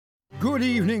Good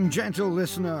evening, gentle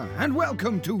listener, and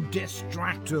welcome to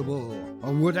Distractable,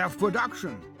 a Wood Elf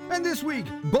production. And this week,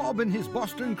 Bob and his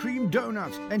Boston cream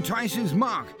donuts entices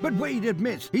Mark, but Wade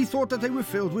admits he thought that they were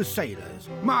filled with sailors.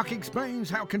 Mark explains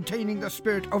how containing the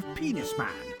spirit of Penis Man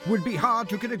would be hard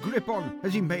to get a grip on,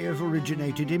 as he may have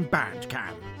originated in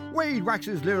Bandcamp. Wade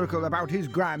waxes lyrical about his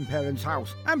grandparents'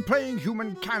 house and playing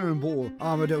human cannonball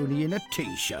armored only in a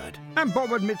t-shirt. And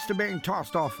Bob admits to being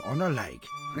tossed off on a lake.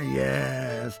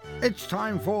 Yes, it's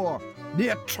time for the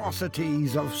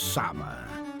atrocities of summer.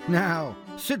 Now,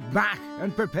 sit back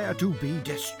and prepare to be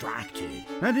distracted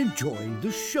and enjoy the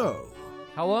show.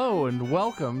 Hello and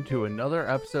welcome to another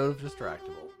episode of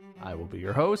Distractable. I will be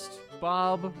your host,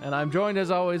 Bob, and I'm joined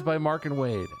as always by Mark and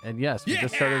Wade. And yes, we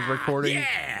just started recording.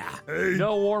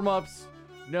 No warm-ups.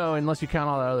 No, unless you count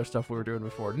all that other stuff we were doing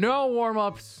before. No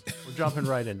warm-ups. We're jumping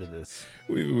right into this.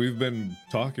 We've been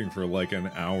talking for like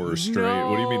an hour straight.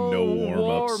 What do you mean no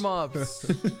warm-ups? Warm-ups.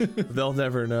 They'll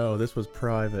never know. This was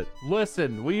private.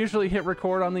 Listen, we usually hit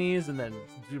record on these and then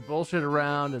do bullshit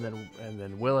around and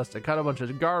then Will has to cut a bunch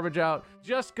of garbage out.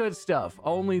 Just good stuff.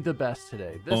 Only the best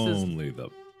today. The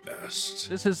best.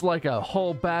 This is like a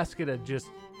whole basket of just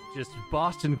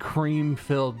Boston cream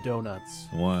filled donuts.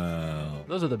 Wow.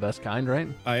 Those are the best kind, right?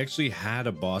 I actually had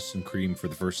a Boston cream for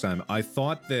the first time. I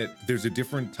thought that there's a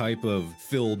different type of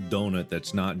filled donut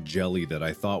that's not jelly that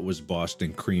I thought was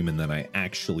Boston cream, and then I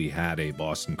actually had a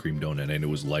Boston cream donut, and it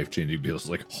was life-changing. I was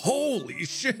like, holy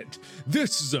shit,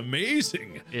 this is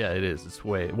amazing. Yeah, it is. It's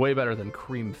way better than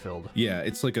cream filled. Yeah,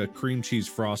 it's like a cream cheese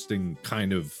frosting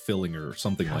kind of filling or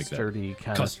something like that. Custardy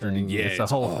kind of thing. Yeah, it's a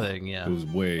whole thing, yeah. It was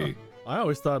way... I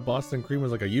always thought Boston cream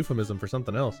was like a euphemism for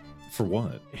something else. For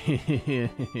what? You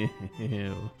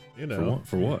know.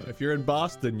 For what? If you're in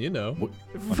Boston, you know. What?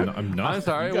 I'm not. I'm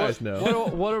sorry. You guys know.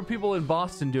 What are people in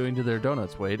Boston doing to their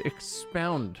donuts, Wade?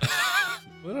 Expound.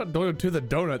 We're not going to the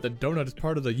donut. The donut is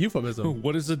part of the euphemism.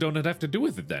 What does the donut have to do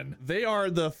with it then? They are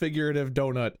the figurative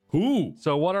donut. Who?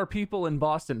 So what are people in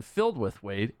Boston filled with,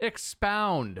 Wade?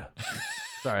 Expound.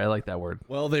 Sorry, I like that word.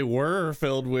 Well, they were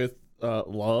filled with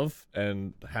love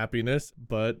and happiness,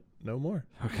 but no more.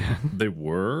 Okay. They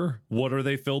were? What are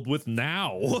they filled with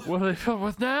now? What are they filled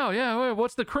with now? Yeah, wait,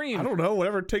 what's the cream? I don't know.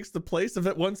 Whatever takes the place of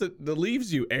it once it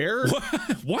leaves you. Air?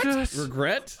 What? Just-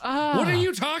 Regret? What are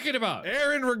you talking about?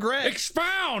 Air and regret.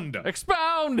 Expound!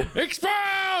 Expound!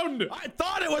 Expound! I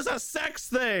thought it was a sex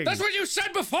thing. That's what you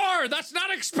said before! That's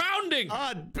not expounding!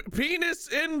 Penis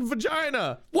in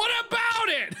vagina. What about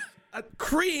it?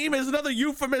 Cream is another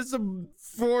euphemism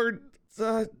for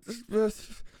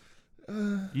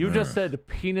You just said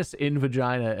penis in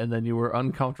vagina, and then you were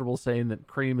uncomfortable saying that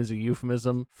cream is a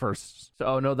euphemism first. So,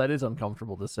 oh no, that is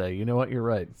uncomfortable to say. You know what? You're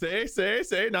right.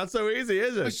 Say. Not so easy,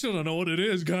 is I it? still don't know what it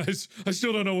is, guys. I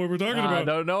still don't know what we're talking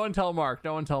about. No one tell Mark.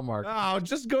 No one tell Mark. Oh,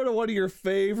 just go to one of your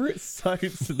favorite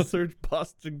sites and search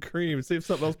Boston cream. See if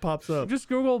something else pops up. Just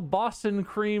Google Boston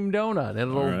cream donut.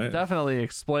 It'll All right. definitely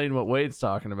explain what Wade's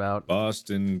talking about.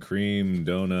 Boston cream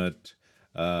donut.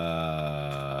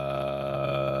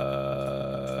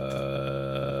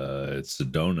 It's a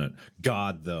donut.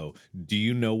 God, though, do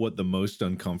you know what the most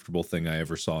uncomfortable thing I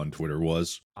ever saw on Twitter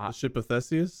was? The ship of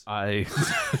Theseus? I'm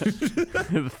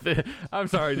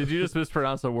sorry. Did you just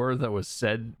mispronounce a word that was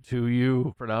said to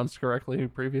you pronounced correctly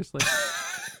previously?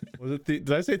 Was it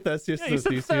did I say Theseus? Yeah,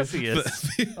 you said Theseus.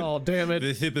 Oh, damn it.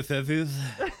 The hypothesis?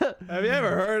 Have you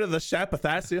ever heard of the ship of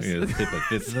Theseus? Yeah, the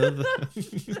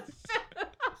hypothesis.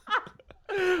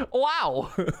 Wow.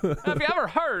 Have you ever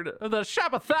heard of the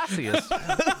Shapathasius?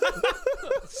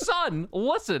 Son,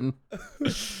 listen.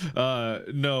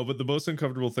 No, but the most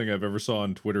uncomfortable thing I've ever saw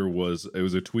on Twitter was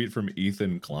a tweet from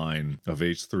Ethan Klein of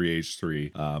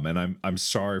H3H3. And I'm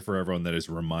sorry for everyone that is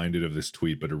reminded of this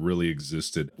tweet, but it really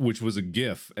existed, which was a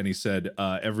GIF. And he said,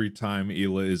 every time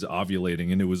Hila is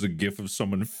ovulating, and it was a GIF of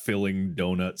someone filling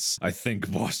donuts. I think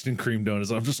Boston cream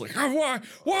donuts. I'm just like, oh,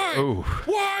 why? Ooh.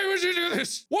 Why would you do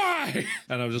this? Why?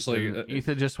 And I'm just like,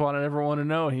 Ethan just wanted everyone to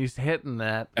know he's hitting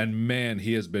that. and man,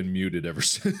 he has been muted ever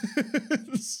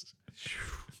since.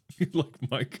 Like,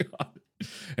 my God.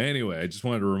 Anyway, I just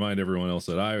wanted to remind everyone else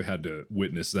that I had to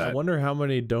witness I that. wonder how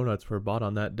many donuts were bought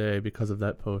on that day because of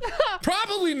that post.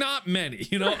 Probably not many.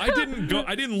 You know, I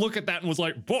didn't look at that and was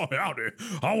like, boy, howdy,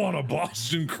 I want a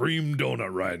Boston cream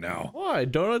donut right now. Why?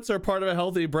 Donuts are part of a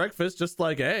healthy breakfast, just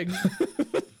like eggs.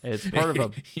 It's part of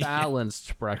a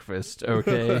balanced breakfast,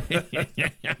 okay?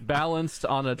 Balanced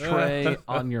on a tray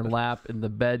on your lap in the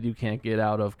bed you can't get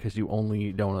out of because you only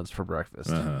eat donuts for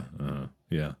breakfast.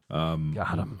 Yeah.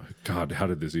 Got him. God, how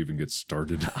did this even get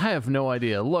started? I have no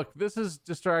idea. Look, this is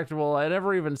Distractable. I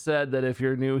never even said that if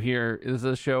you're new here, this is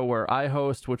a show where I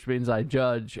host, which means I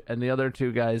judge, and the other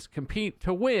two guys compete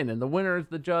to win, and the winner is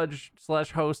the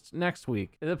judge/host next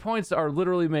week. The points are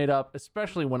literally made up,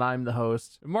 especially when I'm the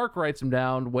host. Mark writes them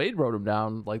down. Wade wrote them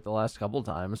down like the last couple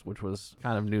times, which was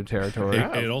kind of new territory.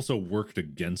 It also worked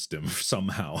against him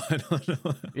somehow. I don't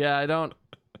know. Yeah, I don't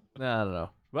know.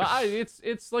 Well,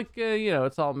 it's like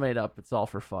it's all made up. It's all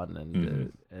for fun,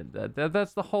 and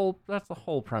that's the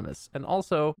whole premise. And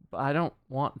also, I don't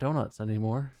want donuts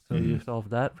anymore, so you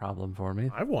solved that problem for me.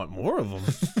 I want more of them.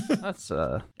 That's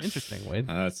interesting, Wade.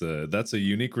 That's a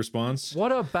unique response.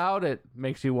 What about it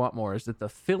makes you want more? Is it the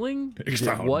filling? Is it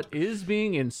Expound. what is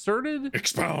being inserted?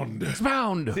 Expound.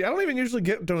 Expound. See, I don't even usually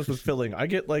get donuts with filling. I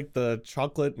get like the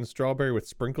chocolate and strawberry with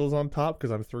sprinkles on top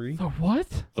because I'm 3. The what?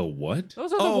 The what?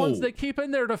 Those are the ones they keep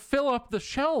in there to fill up the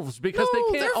shelves because No,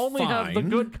 they can't they're only have the fine.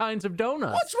 good kinds of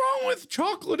donuts. What's wrong with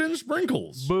chocolate and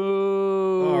sprinkles?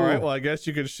 Boo. All right, well, I guess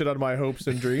you could shit on my hopes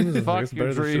and dreams. I Fuck guess your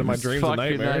better than shit on my dreams Fuck and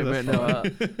your nightmares. nightmare.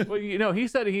 That's No, well, he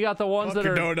said he got the ones Fuck that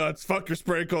your are donuts. Fuck your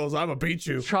sprinkles. I'm gonna beat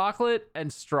you. chocolate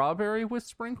and strawberry with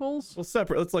sprinkles. Well,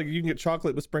 separate. It's like you can get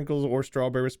chocolate with sprinkles or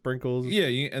strawberry with sprinkles. Yeah,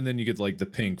 and then you get like the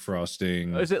pink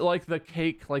frosting. Is it like the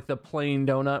cake, like the plain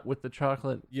donut with the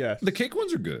chocolate? Yes. The cake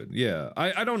ones are good. Yeah,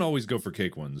 I don't always go for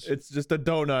cake ones. It's just a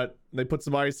donut. They put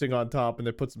some icing on top and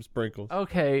they put some sprinkles.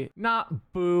 Okay,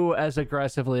 not boo as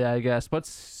aggressively, I guess, but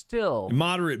still.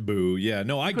 Moderate boo. Yeah,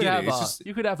 no, I get it. It's just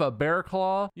You could have a bear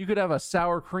claw. You could have a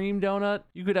sour cream donut.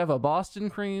 You could have a Boston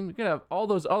cream. You could have all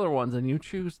those other ones, and you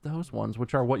choose those ones,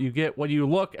 which are what you get when you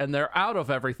look and they're out of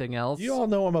everything else. You all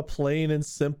know I'm a plain and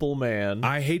simple man.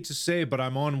 I hate to say it, but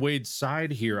I'm on Wade's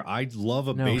side here. I love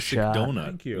a No basic shot. donut.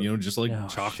 Thank you. You know, just like No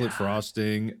chocolate shot.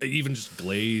 frosting, even just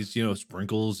glazed,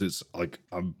 sprinkles. It's like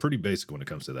I'm pretty basic when it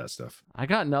comes to that stuff. I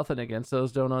got nothing against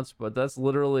those donuts, but that's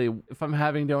literally if I'm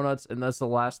having donuts and that's the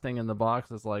last thing in the box,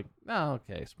 it's like, oh,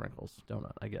 okay, sprinkles,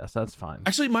 donut. I guess that's fine.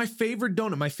 Actually, my favorite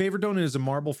donut is a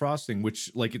marble frosting,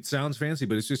 which like it sounds fancy,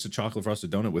 but it's just a chocolate frosted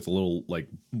donut with a little like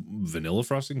vanilla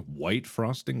frosting, white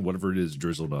frosting, whatever it is,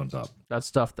 drizzled on top. That's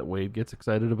stuff that Wade gets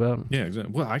excited about. Yeah,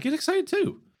 exactly. Well, I get excited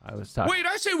too. I was talking. Wait,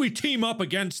 I say we team up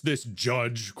against this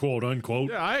judge, quote unquote.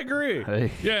 Yeah, I agree.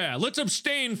 Hey, Yeah, let's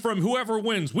abstain from whoever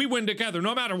wins. We win together,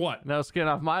 no matter what. no skin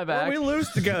off my Well, back. we lose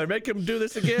together. Make him do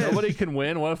this again. Nobody can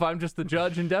win. What if I'm just the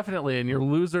judge indefinitely and you're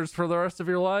losers for the rest of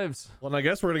your lives? Well, and I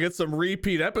guess we're gonna get some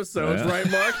repeat episodes, right,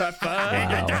 Mark? High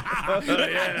five.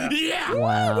 Wow. Yeah.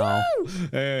 Wow.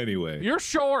 Anyway. You're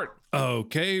short.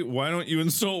 Okay, why don't you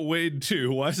insult Wade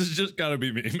too? Why does it just gotta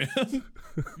be me, man?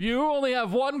 You only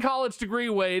have one college degree,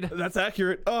 Wade. That's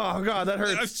accurate. Oh God, that I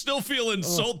hurts. still feel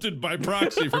insulted by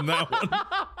proxy from that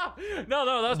one.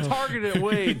 No, that's targeted at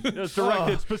Wade. It's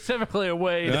directed specifically at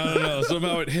Wade. I don't know.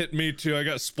 Somehow it hit me too. I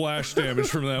got splash damage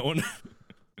from that one.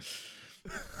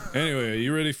 Anyway, are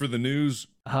you ready for the news?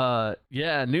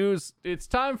 Yeah, news. It's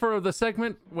time for the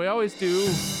segment we always do.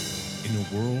 In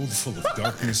a world full of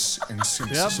darkness and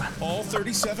cynicism, all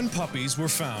 37 puppies were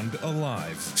found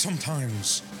alive.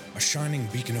 Sometimes a shining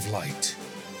beacon of light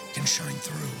can shine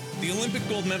through. The Olympic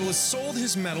gold medalist sold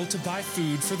his medal to buy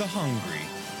food for the hungry,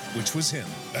 which was him.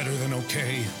 Better than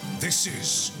okay. This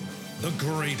is the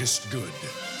greatest good.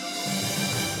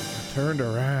 Turned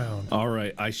around. All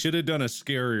right, I should have done a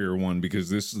scarier one because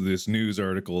this news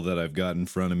article that I've got in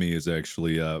front of me is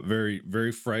actually very,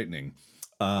 very frightening.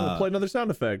 Play another sound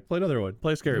effect. Play another one.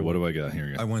 Play a scary What one. do I got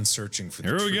here? I went searching for the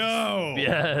Here we truth. go.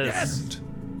 Yes.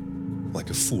 And like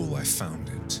a fool, I found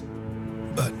it.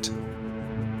 But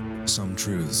some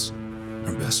truths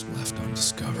are best left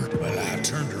undiscovered. Well, I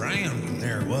turned around and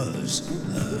there it was.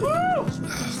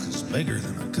 It's bigger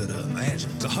than I could have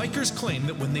imagined. The hikers claim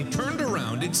that when they turned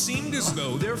around, it seemed as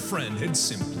though their friend had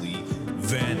simply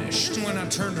vanished. When I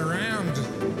turned around,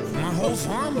 my whole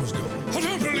farm was gone. I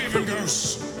don't believe in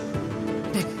ghosts.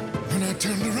 But when I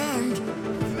turned around,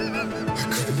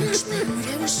 I couldn't explain what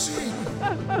I was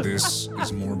seeing. This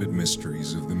is Morbid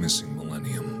Mysteries of the Missing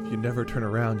Millennium. If you never turn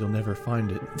around, you'll never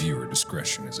find it. Viewer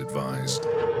discretion is advised.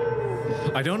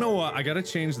 I don't know why. I gotta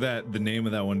change the name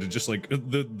of that one to just like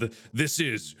this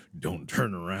is Don't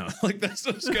Turn Around. Like that's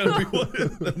just gotta be what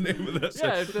the name of that.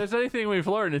 Yeah, if there's anything we've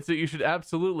learned, it's that you should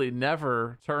absolutely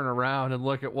never turn around and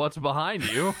look at what's behind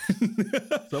you.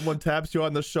 Someone taps you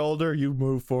on the shoulder, you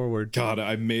move forward. God,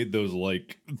 I made those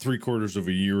like 3/4 of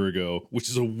a year ago, which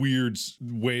is a weird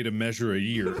way to measure a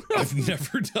year. I've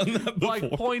never done that before. Like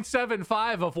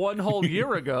 0.75 of one whole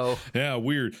year ago. Yeah,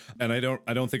 weird. And I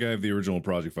don't think I have the original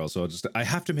project file, so I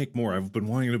have to make more. I've been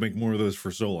wanting to make more of those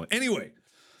for so long. Anyway,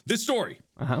 this story.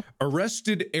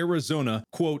 Arrested Arizona,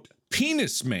 quote,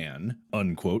 penis man,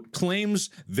 unquote, claims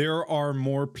there are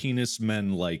more penis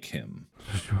men like him.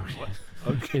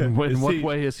 Okay. In what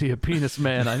way is he a penis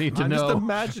man? I need to know. I'm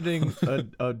just imagining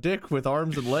a dick with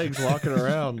arms and legs walking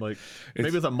around, like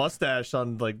maybe with a mustache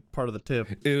on like part of the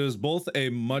tip. It is both a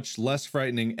much less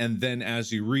frightening and then,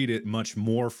 as you read it, much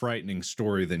more frightening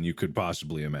story than you could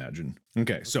possibly imagine.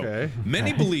 Okay, so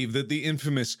many believe that the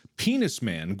infamous Penis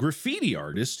Man graffiti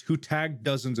artist who tagged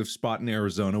dozens of spots in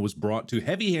Arizona was brought to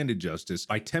heavy-handed justice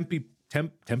by Tempe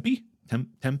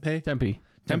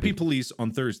police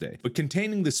on Thursday, but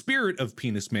containing the spirit of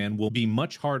Penis Man will be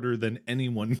much harder than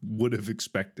anyone would have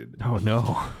expected. Oh no!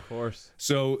 Of course.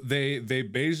 So they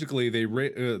basically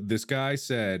this guy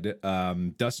said,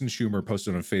 Dustin Schumer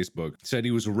posted on Facebook, said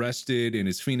he was arrested in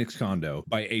his Phoenix condo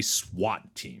by a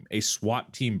SWAT team. A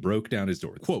SWAT team broke down his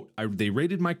door. Quote, they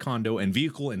raided my condo and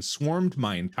vehicle and swarmed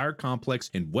my entire complex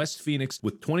in West Phoenix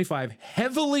with 25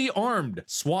 heavily armed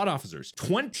SWAT officers.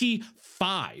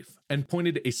 25. And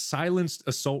pointed a silenced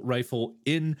assault rifle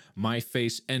in my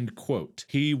face, end quote.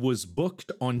 He was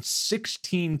booked on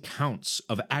 16 counts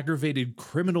of aggravated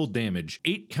criminal damage,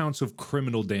 8 counts of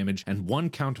criminal damage, and 1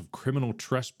 count of criminal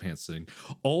trespassing,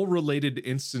 all related to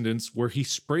incidents where he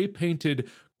spray painted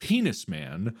Penis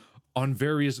Man on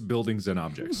various buildings and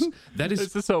objects. That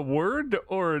is this a word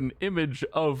or an image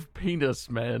of Penis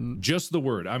Man? Just the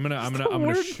word. I'm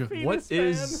gonna show. What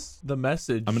is the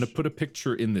message? I'm gonna put a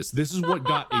picture in this. This is what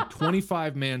got a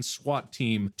 25-man SWAT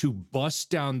team to bust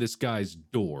down this guy's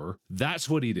door. That's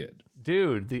what he did.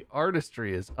 Dude, the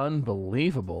artistry is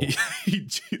unbelievable. He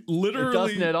literally It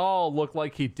doesn't at all look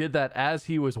like he did that as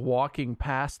he was walking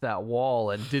past that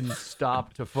wall and didn't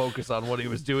stop to focus on what he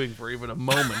was doing for even a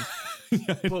moment.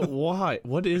 But why?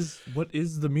 What is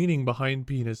the meaning behind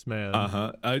Penis Man?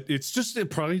 It's just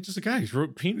probably just a guy who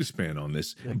wrote Penis Man on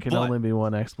this. There can only be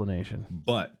one explanation.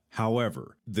 But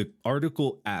however, the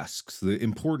article asks the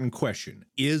important question: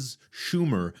 is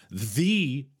Schumer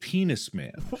the Penis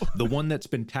Man, the one that's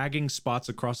been tagging spots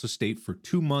across the state for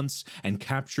 2 months and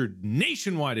captured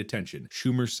nationwide attention?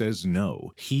 Schumer says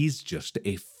no. He's just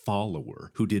a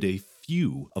follower who did a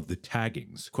few of the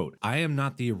taggings. Quote, I am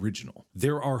not the original.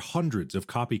 There are hundreds of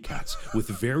copycats with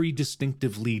very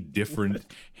distinctively different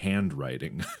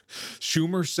handwriting.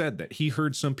 Schumer said that he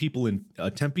heard some people in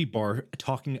a Tempe bar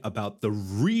talking about the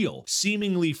real,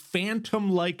 seemingly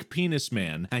phantom-like Penis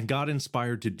Man and got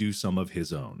inspired to do some of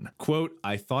his own. Quote,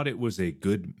 I thought it was a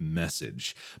good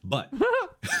message, but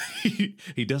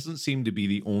he doesn't seem to be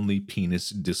the only penis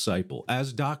disciple.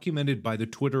 As documented by the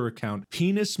Twitter account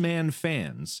Penis Man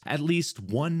Fans, at least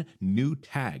one new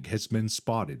tag has been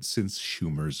spotted since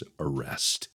Schumer's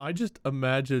arrest. I just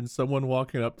imagine someone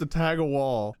walking up to tag a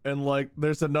wall and like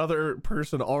there's another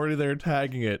person already there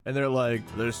tagging it and they're like,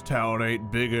 this town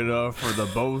ain't big enough for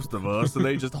the both of us, and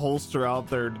they just holster out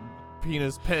their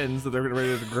penis pens that they're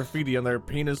ready to graffiti on their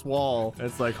penis wall. And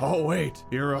it's like, oh wait,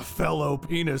 you're a fellow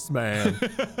penis man.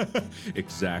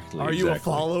 Exactly. Are you a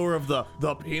follower of the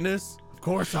penis? Of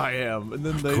course I am. And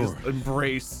then they just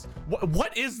embrace.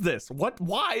 What is this?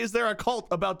 Why is there a cult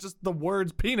about just the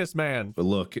words Penis Man? But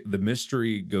look, the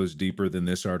mystery goes deeper than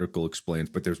this article explains,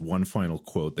 but there's one final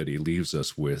quote that he leaves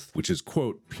us with, which is,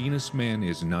 quote, Penis Man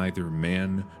is neither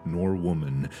man nor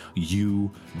woman,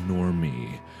 you nor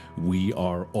me. We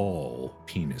are all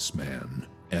Penis Man,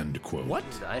 end quote. What?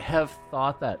 I have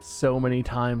thought that so many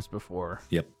times before.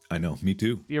 Yep, I know. Me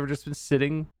too. You ever just been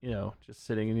sitting, just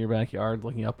sitting in your backyard,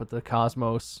 looking up at the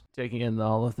cosmos, taking in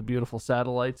all of the beautiful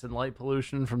satellites and light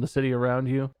pollution from the city around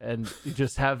you, and you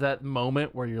just have that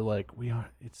moment where you're like,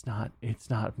 it's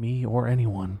not me or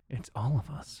anyone. It's all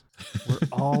of us. We're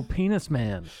all Penis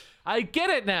Man. I get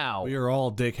it now. We are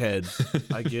all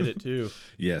dickheads. I get it too.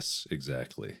 Yes,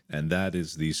 exactly. And that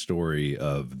is the story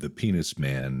of the Penis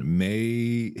Man.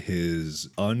 May his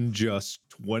unjust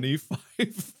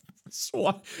 25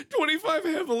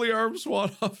 heavily armed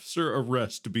SWAT officer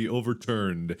arrest be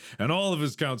overturned and all of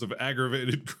his counts of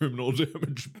aggravated criminal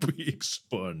damage be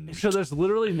expunged. So there's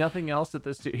literally nothing else that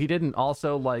he didn't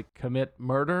also like commit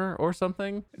murder or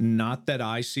something? Not that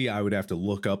I see. I would have to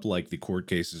look up like the court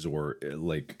cases or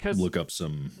like look up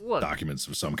some documents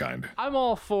of some kind. I'm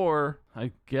all for,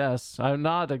 I guess, I'm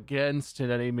not against in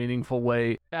any meaningful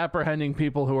way apprehending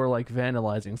people who are like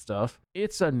vandalizing stuff.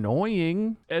 It's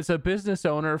annoying. As a business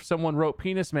owner, if someone wrote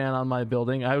Penis Man on my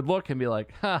building, I would look and be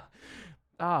like,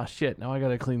 shit, now I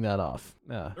gotta clean that off.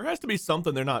 Yeah. There has to be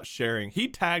something they're not sharing. He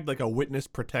tagged like a witness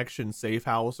protection safe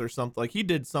house or something. Like he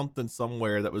did something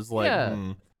somewhere that was like,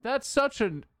 That's such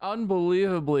an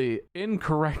unbelievably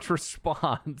incorrect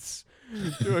response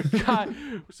to a guy.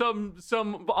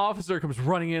 Some officer comes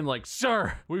running in like,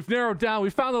 "Sir, we found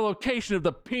the location of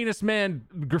the penis man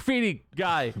graffiti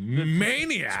guy.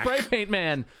 Maniac. Spray paint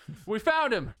man. We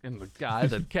found him." And the guy,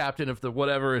 the captain of the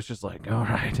whatever, is just like, "All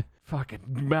right, fucking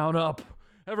mount up.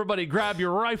 Everybody grab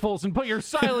your rifles and put your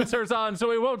silencers on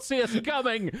so he won't see us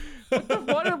coming."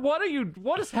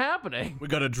 What is happening? We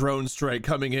got a drone strike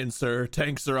coming in, sir.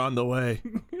 Tanks are on the way.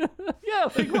 Yeah,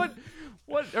 like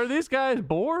what are these guys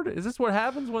bored? Is this what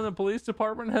happens when the police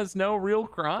department has no real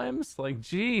crimes? Like,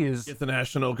 geez. Get the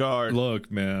National Guard. Look,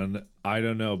 man, I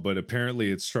don't know, but apparently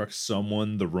it struck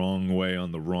someone the wrong way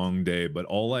on the wrong day. But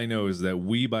all I know is that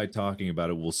we, by talking about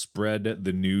it, will spread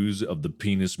the news of the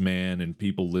penis man and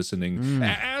people listening.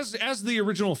 As the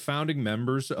original founding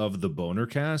members of the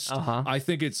Bonercast, I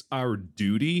think it's our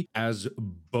duty as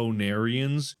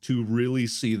Bonarians to really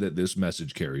see that this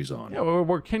message carries on. Yeah,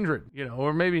 we're kindred,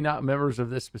 or maybe not members of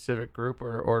this specific group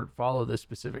or follow this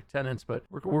specific tenets, but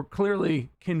we're clearly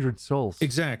kindred souls.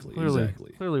 Exactly.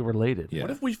 Clearly related. Yeah.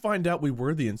 What if we find out we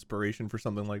were the inspiration for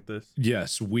something like this?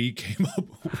 Yes, we came up.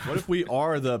 What if we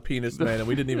are the penis man and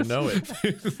we didn't even know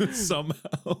it?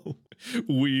 Somehow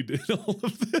we did all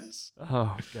of this.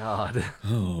 Oh, God.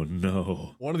 Oh,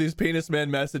 no. One of these penis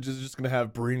man messages is just going to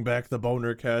have "bring back the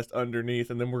Bonercast" underneath,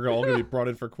 and then we're all going to be brought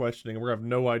in for questioning, and we're going to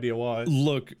have no idea why.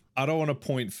 Look, I don't want to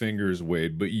point fingers,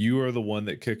 Wade, but you are the one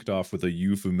that kicked off with a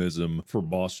euphemism for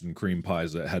Boston cream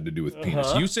pies that had to do with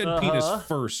penis. You said penis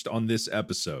first on this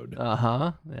episode.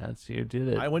 Yes, you did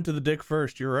it. I went to the dick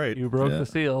first. You're right. You broke the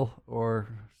seal, or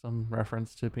some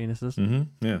reference to penises.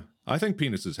 Yeah. I think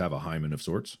penises have a hymen of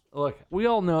sorts. Look, we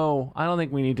all know, I don't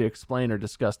think we need to explain or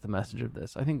discuss the message of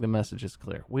this. I think the message is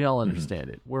clear. We all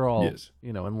understand it. We're all,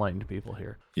 enlightened people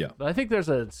here. Yeah. But I think there's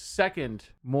a second,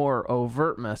 more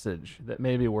overt message that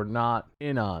maybe we're not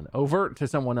in on. Overt to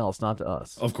someone else, not to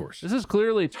us. Of course. This is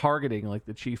clearly targeting, like,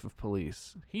 the chief of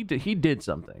police. He did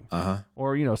something.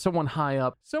 Or, someone high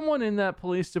up. Someone in that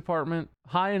police department,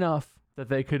 high enough that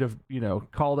they could have,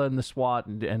 called in the SWAT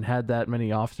and had that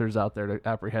many officers out there to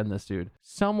apprehend this dude.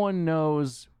 Someone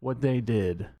knows what they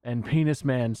did, and Penis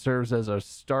Man serves as a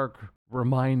stark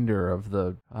reminder of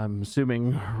the, I'm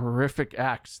assuming, horrific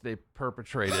acts they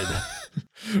perpetrated.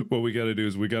 What we got to do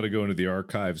is we got to go into the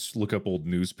archives, look up old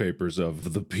newspapers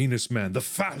of the penis man, the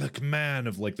phallic man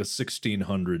of like the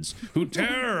 1600s who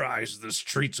terrorized the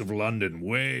streets of London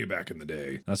way back in the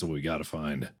day. That's what we got to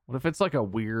find. What if it's like a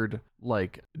weird,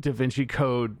 like, Da Vinci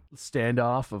Code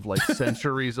standoff of like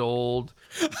centuries old,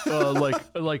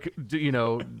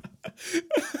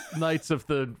 Knights of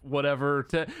the whatever,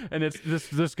 and it's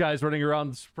this guy's running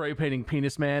around spray painting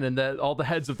Penis Man, and that all the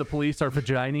heads of the police are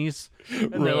vaginis,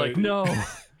 and they're like, no.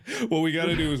 What we got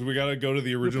to do is we got to go to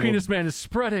the original. The Penis Man is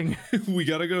spreading. We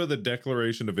got to go to the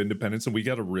Declaration of Independence, and we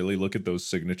got to really look at those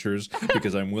signatures,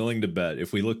 because I'm willing to bet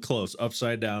if we look close,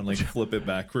 upside down, like flip it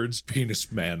backwards,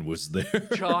 Penis Man was there.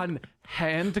 John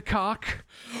Hancock.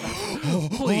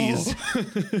 Please.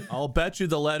 I'll bet you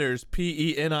the letters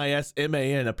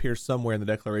PENISMAN appear somewhere in the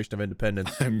Declaration of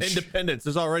Independence. Independence.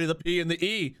 There's already the P and the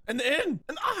E and the N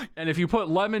and the I. And if you put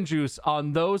lemon juice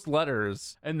on those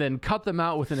letters and then cut them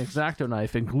out with an X-Acto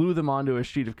knife and glue them onto a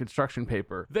sheet of construction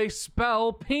paper, they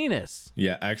spell penis.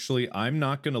 Yeah, actually, I'm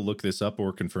not going to look this up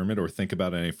or confirm it or think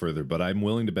about it any further, but I'm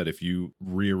willing to bet if you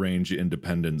rearrange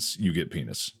Independence, you get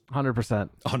penis. 100%.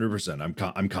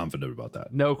 100%. I'm confident about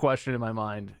that. No question in my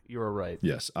mind. You are right.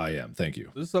 Yes, I am. Thank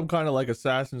you. This is some kind of like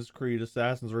Assassin's Creed,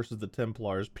 Assassins versus the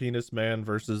Templars, Penis Man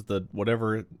versus the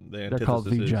whatever the antithesis. They're called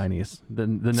vaginis. The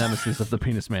nemesis of the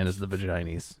Penis Man is the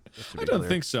vaginis. I don't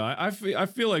think so. I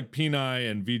feel like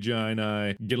peni and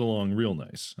vagina get along real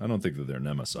nice. I don't think that they're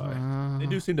nemesi. They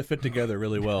do seem to fit together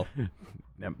really well.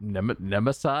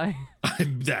 Nemesi?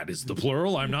 That is the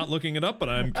plural. I'm not looking it up, but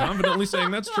I'm confidently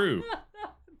saying that's true.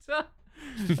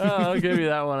 I'll give you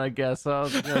that one, I guess. I'll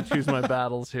choose my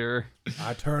battles here.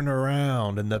 I turn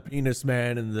around, and the Penis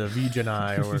Man and the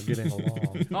Vagini are getting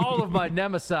along. All of my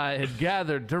Nemesi had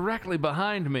gathered directly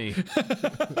behind me.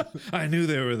 I knew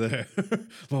they were there,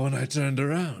 but when I turned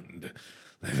around,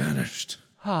 they vanished.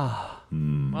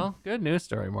 Well, good news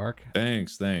story, Mark.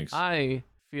 Thanks. I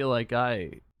feel like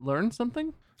I learned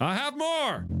something. I have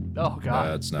more. Oh,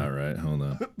 God. That's not right. Hold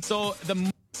on.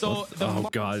 Oh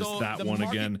God, is that one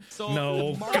again?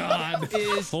 No, God.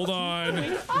 Hold on.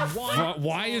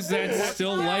 Why is that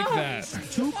still like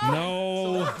that?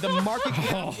 No. The market.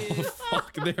 Oh,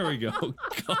 fuck. There we go.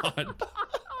 God.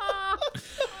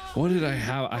 What did I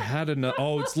have? I had another.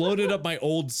 Oh, it's loaded up my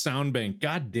old sound bank.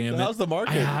 God damn it. How's the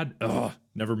market?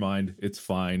 Never mind. It's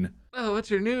fine. Oh, what's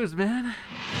your news, man?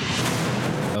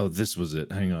 Oh, this was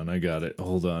it. Hang on, I got it.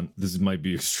 Hold on. This might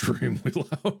be extremely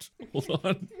loud. Hold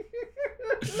on.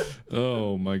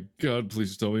 Oh my God,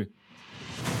 please tell me.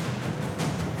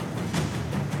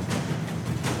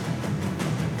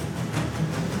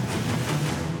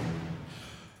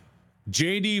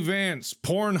 JD Vance,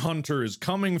 porn hunter, is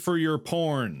coming for your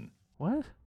porn. What?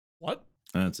 What?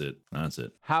 That's it. That's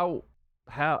it. How,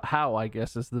 I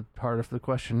guess, is the part of the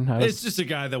question. It's just a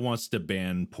guy that wants to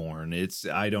ban porn.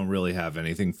 I don't really have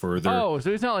anything further. Oh,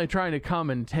 so he's not like trying to come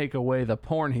and take away the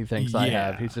porn he thinks I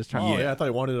have. He's just trying. Oh, yeah, I thought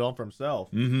he wanted it all for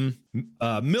himself.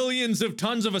 Mm-hmm. Millions of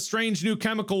tons of a strange new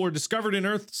chemical were discovered in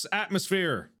Earth's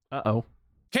atmosphere. Uh-oh.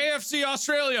 KFC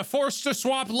Australia forced to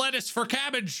swap lettuce for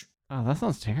cabbage. Oh, that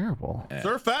sounds terrible.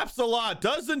 Sir faps a lot.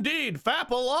 Does indeed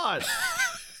fap a lot.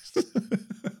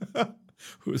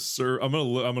 Who is Sir? I'm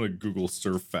gonna Google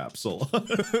Sir Faps a lot.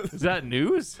 Is that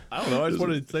news? I don't know. I just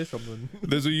wanted to say something.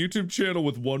 There's a YouTube channel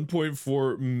with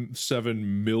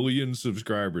 1.47 million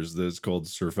subscribers that's called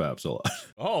Sir Faps a lot.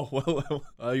 Oh, well,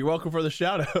 you're welcome for the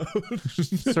shout out.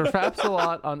 Sir Faps a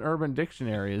lot on Urban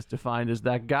Dictionary is defined as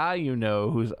that guy you know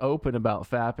who's open about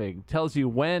fapping, tells you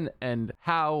when and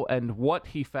how and what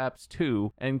he faps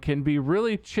to, and can be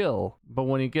really chill, but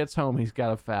when he gets home, he's got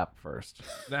to fap first.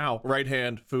 Now, right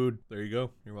hand, food. There you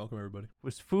go. You're welcome, everybody.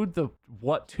 Was food the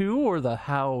what to or the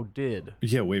how did?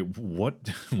 Yeah, wait, what?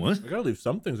 What? I gotta leave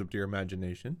some things up to your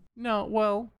imagination. No,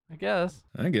 well, I guess.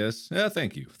 I guess. Yeah,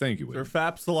 thank you. Thank you, Sir Wade.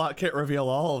 faps a lot can't reveal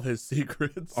all of his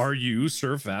secrets. Are you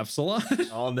Sir Faps a lot?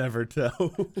 I'll never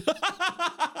tell.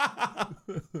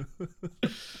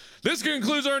 This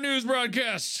concludes our news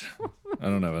broadcast. I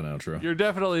don't have an outro. You're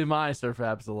definitely my Sir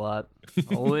Faps a lot.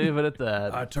 I'll leave it at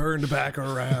that. I turned back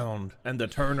around, and the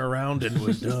turnaround and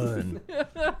was done.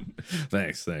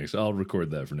 Thanks. I'll record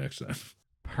that for next time.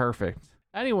 Perfect.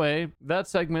 Anyway, that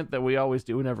segment that we always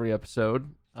do in every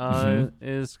episode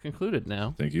is concluded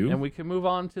now. Thank you. And we can move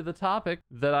on to the topic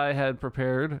that I had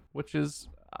prepared, which is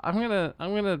I'm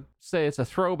gonna say it's a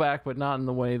throwback, but not in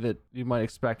the way that you might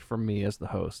expect from me as the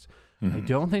host. I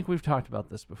don't think we've talked about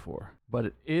this before, but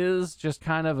it is just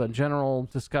kind of a general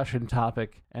discussion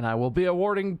topic, and I will be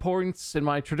awarding points in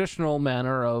my traditional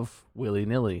manner of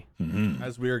willy-nilly.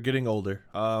 As we are getting older.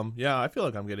 Yeah, I feel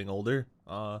like I'm getting older.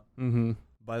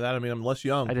 By that I mean I'm less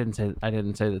young. I didn't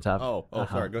say the topic. Oh,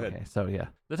 sorry. Go ahead. Okay, so yeah,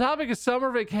 the topic is summer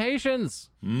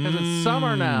vacations because it's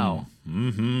summer now,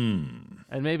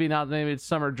 and maybe it's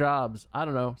summer jobs. I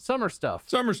don't know, summer stuff.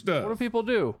 Summer stuff. What do people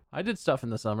do? I did stuff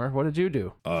in the summer. What did you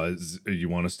do? You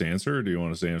want us to answer, or do you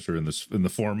want us to answer in the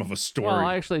form of a story? Well,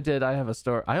 I actually did. I have a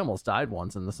story. I almost died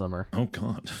once in the summer. Oh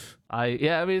God. I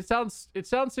mean, it sounds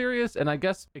serious, and I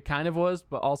guess it kind of was,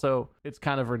 but also it's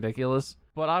kind of ridiculous.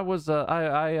 But I was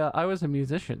I was a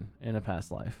musician in a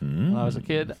past life. When I was a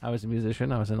kid, I was a musician.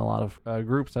 I was in a lot of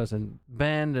groups. I was in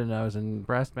band, and I was in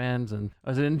brass bands, and I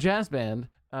was in jazz band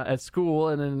at school,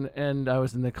 and I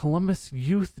was in the Columbus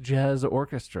Youth Jazz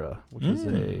Orchestra, which is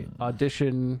a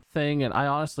audition thing. And I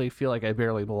honestly feel like I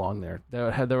barely belong there.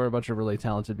 There were a bunch of really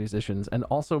talented musicians, and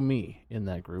also me in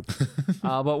that group.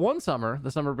 But one summer,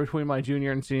 the summer between my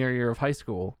junior and senior year of high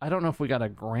school, I don't know if we got a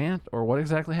grant or what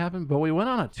exactly happened, but we went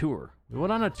on a tour. We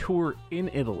went on a tour in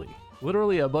Italy.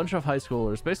 Literally a bunch of high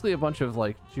schoolers, basically a bunch of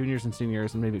like juniors and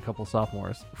seniors and maybe a couple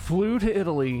sophomores, flew to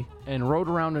Italy and rode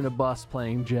around in a bus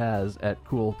playing jazz at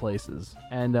cool places.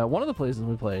 And one of the places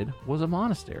we played was a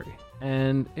monastery.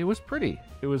 And it was pretty.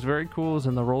 It was very cool. It was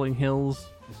in the rolling hills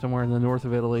somewhere in the north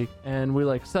of Italy. And we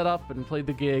like set up and played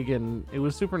the gig, and it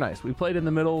was super nice. We played in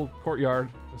the middle courtyard.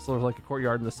 It was sort of like a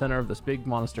courtyard in the center of this big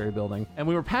monastery building. And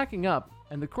we were packing up,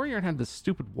 and the courtyard had this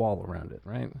stupid wall around it,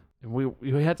 right? And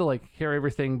we had to like carry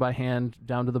everything by hand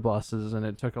down to the buses, and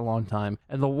it took a long time.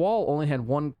 And the wall only had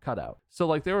one cutout. So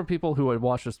like there were people who had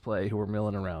watched us play who were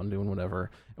milling around doing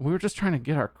whatever. And we were just trying to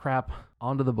get our crap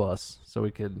onto the bus so we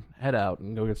could head out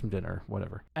and go get some dinner,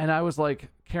 whatever. And I was like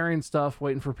carrying stuff,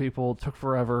 waiting for people. It took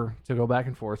forever to go back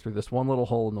and forth through this one little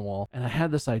hole in the wall. And I had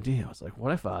this idea. I was like,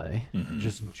 what if I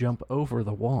just jump over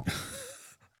the wall?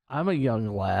 I'm a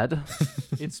young lad.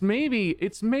 It's maybe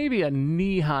a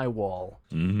knee-high wall.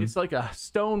 It's like a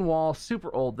stone wall, super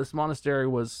old. This monastery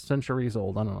was centuries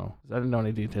old. I don't know. I didn't know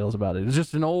any details about it. It's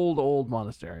just an old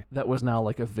monastery that was now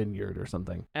like a vineyard or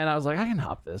something. And I was like, I can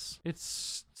hop this.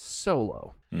 It's so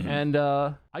low. And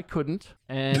I couldn't,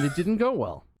 and it didn't go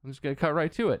well. I'm just gonna cut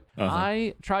right to it.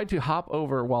 I tried to hop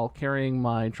over while carrying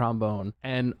my trombone,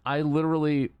 and I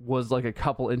literally was like a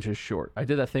couple inches short. I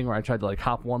did that thing where I tried to like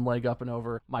hop one leg up and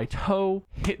over. My toe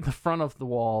hit the front of the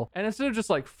wall, and instead of just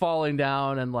like falling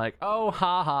down and like, oh,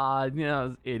 haha, you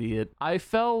know, idiot, I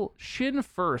fell shin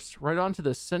first right onto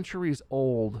the centuries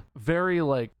old, very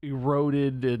like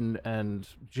eroded and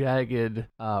jagged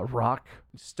rock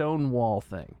stone wall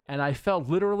thing, and I fell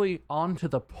literally onto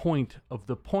the point of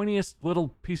the pointiest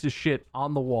little piece of shit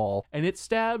on the wall, and it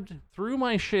stabbed through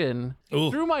my shin,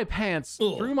 through my pants,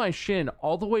 through my shin,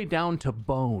 all the way down to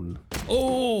bone.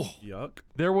 Oh, Yuck.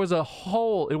 There was a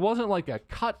hole. It wasn't like a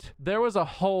cut. There was a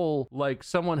hole like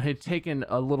someone had taken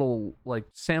a little like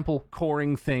sample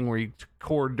coring thing where you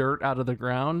core dirt out of the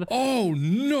ground. oh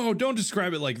no! Don't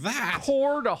describe it like that.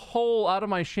 Cored a hole out of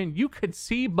my shin. You could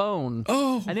see bone.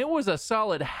 Oh, And it was a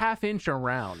solid half-inch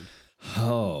around.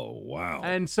 oh wow.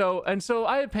 And so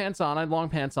I had pants on. I had long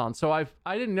pants on. So I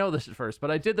didn't know this at first, but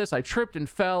I did this. I tripped and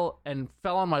fell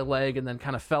on my leg and then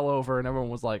kind of fell over, and everyone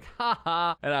was like, ha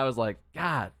ha. And I was like,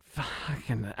 God,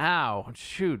 fucking ow,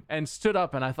 shoot. And stood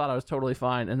up, and I thought I was totally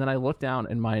fine. And then I looked down,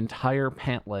 and my entire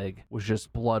pant leg was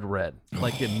just blood red,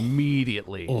 like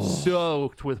immediately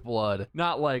soaked with blood.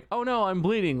 Not like, oh no, I'm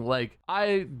bleeding. Like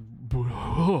I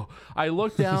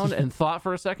looked down and thought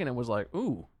for a second and was like,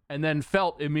 ooh. And then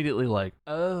felt immediately like,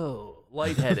 oh,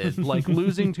 lightheaded, like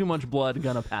losing too much blood,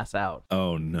 gonna pass out.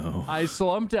 Oh no. I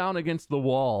slumped down against the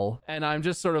wall, and I'm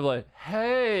just sort of like,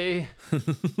 hey,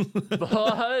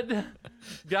 blood,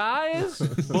 guys,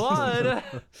 blood.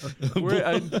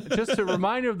 Just to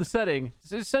remind you of the setting,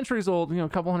 it's a centuries old, you know, a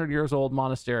couple hundred years old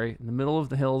monastery in the middle of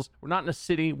the hills. We're not in a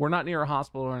city. We're not near a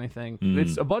hospital or anything.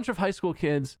 It's a bunch of high school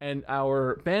kids and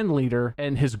our band leader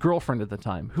and his girlfriend at the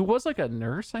time, who was like a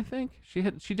nurse, I think. She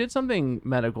did something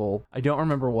medical. I don't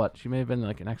remember what. She may have been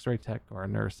like an x-ray tech or a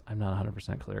nurse. I'm not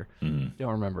 100% clear. Don't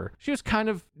remember. She was kind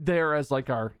of there as like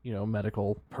our, you know,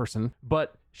 medical person,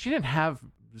 but she didn't have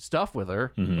stuff with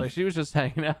her. Like she was just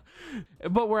hanging out.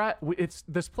 But it's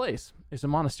this place. It's a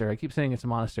monastery. I keep saying it's a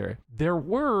monastery. There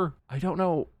were, I don't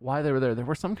know why they were there. There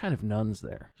were some kind of nuns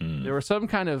there. There were some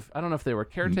kind of, I don't know if they were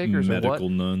caretakers or what. Medical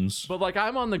nuns. But like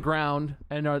I'm on the ground,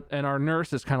 and our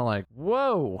nurse is kind of like,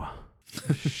 whoa.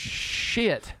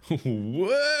 Shit.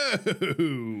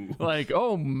 Whoa. Like,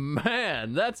 oh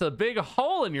man, that's a big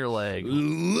hole in your leg.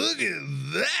 Look at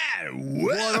that.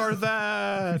 What are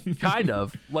that? Kind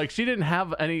of. Like she didn't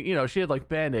have any, you know, she had like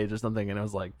Band-Aids or something, and it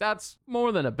was like, that's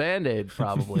more than a Band-Aid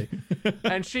probably.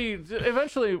 And she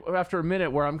eventually, after a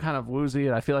minute where I'm kind of woozy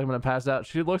and I feel like I'm gonna pass out,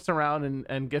 she looks around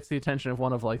and gets the attention of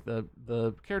one of like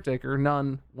the caretaker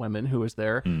nun women who was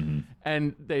there.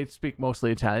 And they speak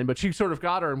mostly Italian, but she sort of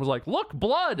got her and was like, look,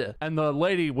 blood. And the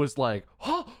lady was like,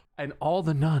 oh, and all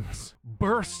the nuns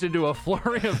burst into a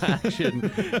flurry of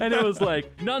action. And it was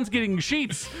like, nuns getting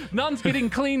sheets, nuns getting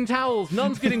clean towels,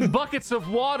 nuns getting buckets of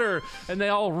water, and they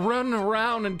all run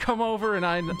around and come over.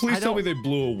 And Please tell me they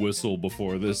blew a whistle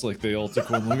before this, like they all took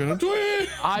one look at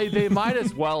him. they might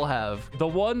as well have. The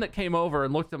one that came over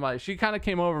and looked at she kind of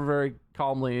came over very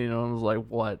calmly, you know, and was like,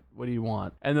 what do you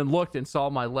want? And then looked and saw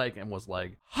my leg and was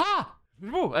like, ha!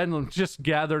 And just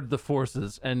gathered the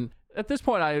forces. And at this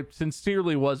point, I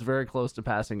sincerely was very close to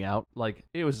passing out. Like,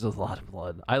 it was a lot of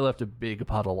blood. I left a big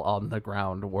puddle on the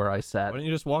ground where I sat. Why don't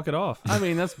you just walk it off? I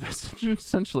mean, that's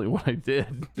essentially what I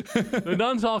did. The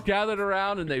nuns all gathered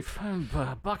around, and they found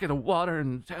a bucket of water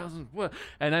and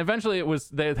eventually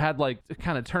they had like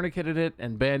kind of tourniqueted it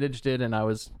and bandaged it, and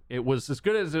it was as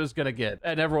good as it was gonna get.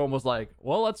 And everyone was like,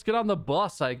 well, let's get on the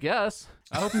bus, I guess.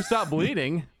 I hope you stop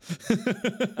bleeding.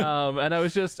 And I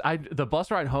was the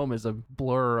bus ride home is a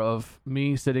blur of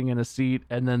me sitting in a seat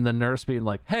and then the nurse being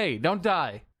like, hey, don't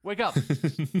die. Wake up.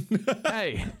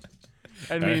 Hey.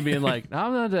 And me being like, no,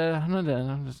 I'm not dead.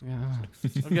 I'm just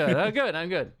I'm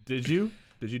good. Did you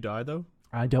die though?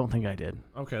 I don't think I did.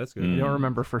 Okay, that's good. I don't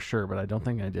remember for sure, but I don't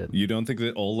think I did. You don't think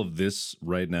that all of this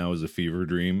right now is a fever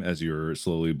dream as you're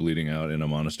slowly bleeding out in a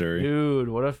monastery? Dude,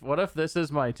 what if this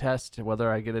is my test whether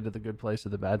I get into the good place or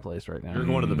the bad place right now? You're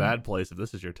going to the bad place if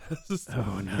this is your test.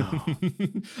 Oh no.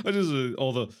 I just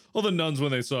all the nuns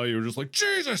when they saw you were just like,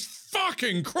 Jesus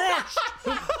fucking Christ!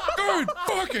 Good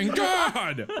fucking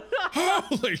God!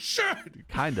 Holy shit!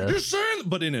 Kinda. You're saying,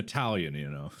 but in Italian, you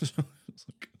know.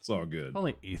 It's all good. If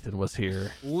only Ethan was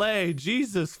here. Lay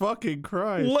Jesus fucking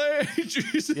Christ. Lay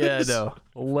Jesus. Yeah, no.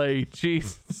 Lay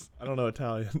Jesus. I don't know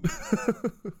Italian.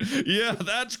 Yeah,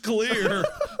 that's clear.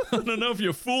 I don't know if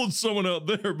you fooled someone out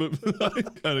there, but I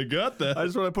kind of got that. I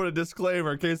just want to put a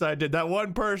disclaimer in case I did. That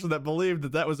one person that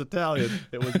believed that was Italian,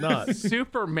 it was not.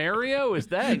 Super Mario, is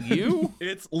that you?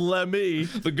 It's Lemmy.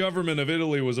 The government of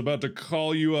Italy was about to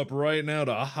call you up right now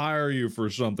to hire you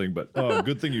for something, but oh,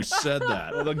 good thing you said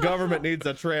that. Well, the government needs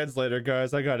a translator,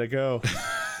 guys. I gotta go.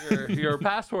 Your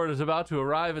passport is about to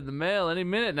arrive in the mail any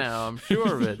minute now. I'm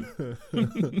sure of it.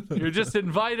 You're just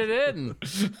invited in.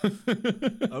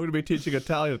 I'm gonna be teaching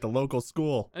Italian at the local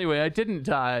school. Anyway, I didn't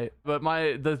die, but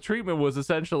the treatment was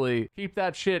essentially keep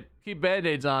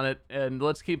Band-Aids on it, and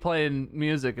let's keep playing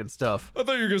music and stuff. I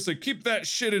thought you were gonna say keep that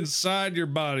shit inside your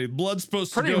body. Blood's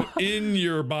supposed to go in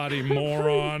your body,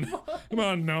 moron. Come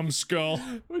on, numbskull.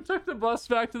 We took the bus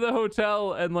back to the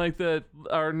hotel, and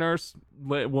our nurse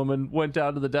woman went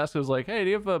down to the desk and was like, "Hey, do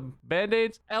you have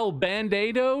Band-Aids? El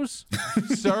Band-Aidos,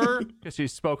 sir?" Because she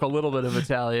spoke a little bit of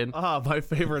Italian. My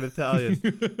favorite Italian.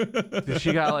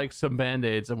 She got some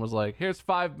Band-Aids and was like, "Here's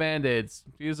 5 Band-Aids.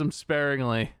 Use them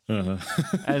sparingly." And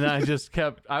I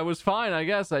was fine, I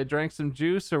guess. I drank some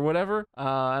juice or whatever,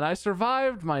 and I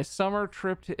survived my summer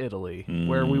trip to Italy,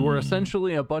 where we were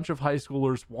essentially a bunch of high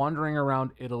schoolers wandering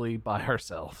around Italy by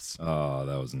ourselves. Oh,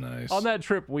 that was nice. On that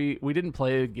trip, we didn't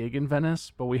play a gig in Venice,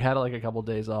 but we had a couple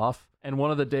days off. And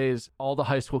one of the days, all the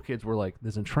high school kids were like,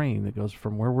 "There's a train that goes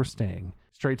from where we're staying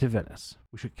straight to Venice.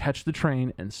 We should catch the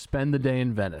train and spend the day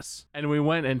in Venice." And we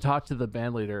went and talked to the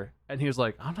band leader, and he was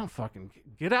like, "I'm not fucking,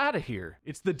 get out of here.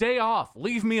 It's the day off.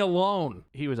 Leave me alone."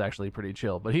 He was actually pretty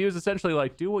chill, but he was essentially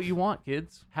like, "Do what you want,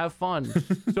 kids. Have fun."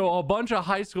 So a bunch of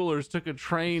high schoolers took a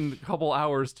train a couple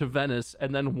hours to Venice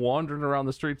and then wandered around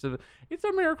the streets of it. It's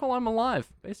a miracle I'm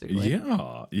alive, basically.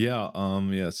 Yeah.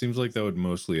 It seems like that would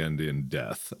mostly end in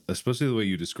death, especially the way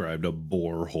you described a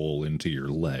bore hole into your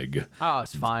leg. Oh,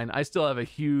 it's fine. I still have a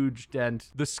huge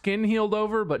dent. The skin healed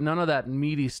over, but none of that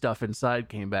meaty stuff inside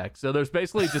came back. So there's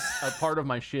basically just a part of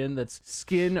my shin that's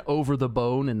skin over the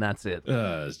bone, and that's it.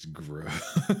 It's gross.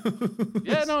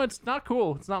 Yeah, no, it's not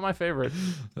cool. It's not my favorite.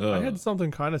 I had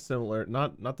something kind of similar.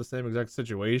 Not the same exact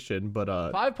situation, but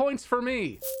 5 points for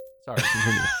me. Sorry,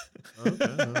 continue. Okay,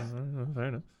 fair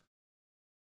enough.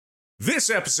 This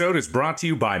episode is brought to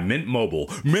you by Mint Mobile.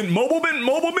 Mint Mobile, Mint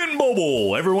Mobile, Mint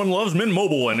Mobile. Everyone loves Mint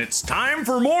Mobile, and it's time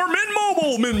for more Mint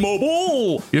Mobile. Mint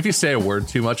Mobile. If you say a word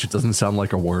too much, it doesn't sound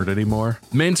like a word anymore.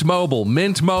 Mint Mobile,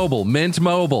 Mint Mobile, Mint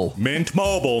Mobile. Mint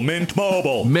Mobile, Mint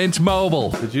Mobile. Mint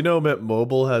Mobile. Did you know Mint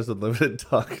Mobile has unlimited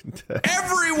talk and text?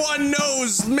 Everyone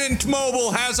knows Mint Mobile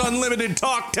has unlimited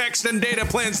talk, text, and data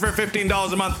plans for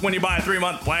 $15 a month when you buy a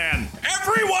 3-month plan.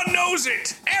 Everyone knows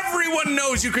it. Everyone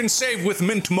knows you can save with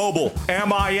Mint Mobile.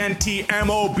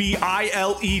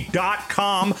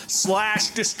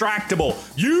 MintMobile.com/distractible.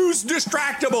 Use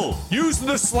Distractable. Use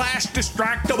the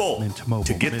 /Distractable.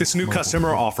 To get this new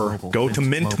customer offer, go to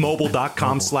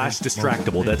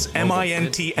mintmobile.com/distractible. That's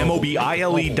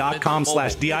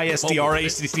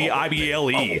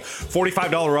MintMobile.com/distractible.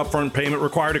 $45 upfront payment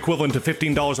required, equivalent to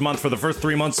 $15 a month for the first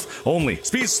 3 months only.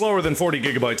 Speed slower than 40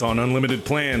 gigabytes on unlimited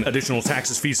plan. Additional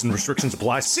taxes, fees, and restrictions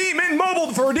apply. See Mint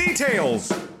Mobile for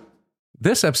details.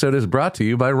 This episode is brought to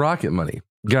you by Rocket Money.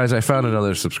 Guys, I found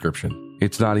another subscription.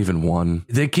 It's not even one.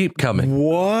 They keep coming.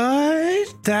 What?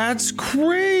 That's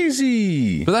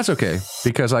crazy. But that's okay,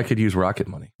 because I could use Rocket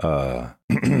Money.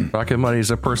 Rocket Money is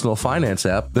a personal finance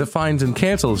app that finds and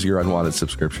cancels your unwanted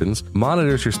subscriptions,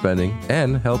 monitors your spending,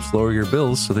 and helps lower your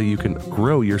bills so that you can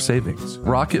grow your savings.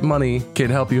 Rocket Money can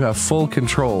help you have full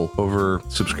control over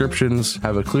subscriptions,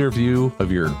 have a clear view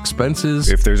of your expenses.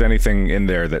 If there's anything in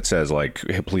there that says, like,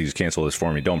 hey, please cancel this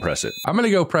for me, don't press it. I'm going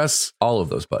to go press all of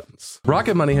those buttons.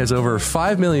 Rocket Money has over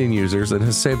 5 million users and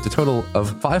has saved a total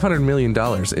of $500 million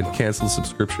in canceled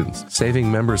subscriptions, saving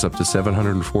members up to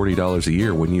 $740 a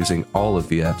year when using all of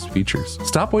the app's features.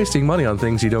 Stop wasting money on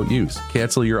things you don't use.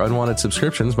 Cancel your unwanted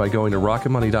subscriptions by going to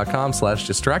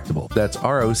rocketmoney.com/distractible. That's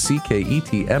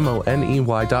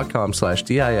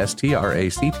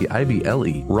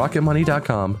ROCKETMONEY.com/DISTRACTIBLE.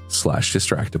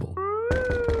 Rocketmoney.com/distractible.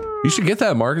 You should get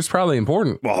that, Mark. It's probably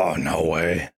important. Oh, no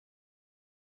way.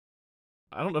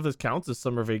 I don't know if this counts as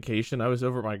summer vacation. I was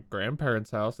over at my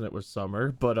grandparents' house and it was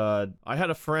summer, but I had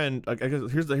a friend. I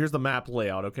guess here's the map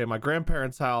layout. Okay, my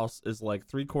grandparents' house is like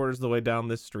 3/4 of the way down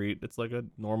this street. It's like a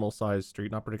normal sized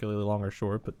street, not particularly long or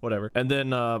short, but whatever. And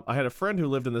then I had a friend who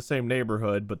lived in the same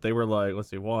neighborhood, but they were like, let's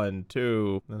see, 1,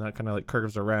 2, and that kind of like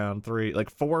curves around 3, like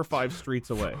 4 or 5 streets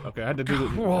away. Okay, I had to do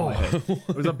it in my head.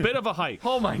 It was a bit of a hike.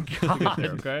 Oh my God. To get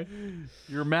there, okay,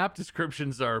 your map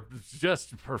descriptions are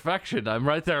just perfection. I'm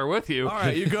right there with you. All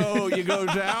right, you go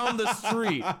down the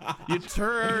street. You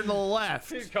turn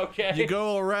left. Okay. You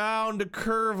go around a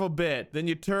curve a bit. Then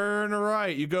you turn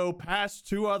right. You go past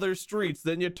 2 other streets.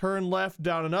 Then you turn left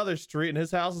down another street, and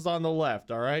his house is on the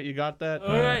left. All right, you got that?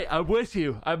 All right, I'm with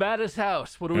you. I'm at his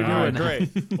house. What are we All right, doing?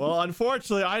 great. Well,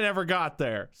 unfortunately, I never got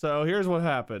there. So here's what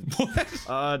happened.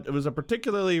 It was a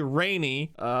particularly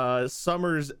rainy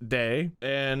summer's day,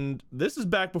 and this is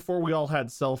back before we all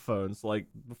had cell phones, like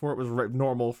before it was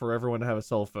normal for everyone to have a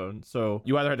cell phone. So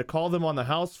you either had to call them on the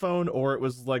house phone, or it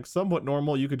was like somewhat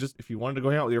normal. You could just, if you wanted to go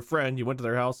hang out with your friend, you went to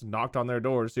their house and knocked on their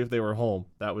door to see if they were home.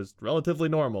 That was relatively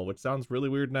normal, which sounds really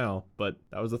weird now, but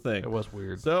that was the thing. It was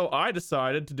weird. So I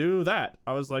decided to do that.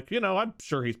 I was like, I'm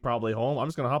sure he's probably home. I'm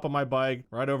just gonna hop on my bike,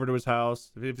 ride over to his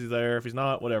house. If he's there, if he's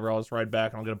not, whatever, I'll just ride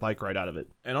back and I'll get a bike ride out of it.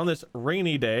 And on this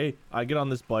rainy day, I get on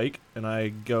this bike and I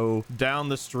go down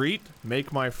the street,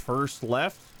 make my first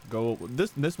left, go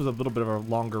this was a little bit of a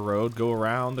longer road, go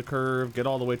around the curve, get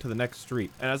all the way to the next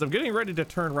street. And as I'm getting ready to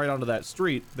turn right onto that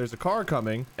street, there's a car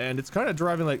coming, and it's kind of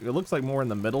driving like, it looks like more in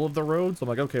the middle of the road. So I'm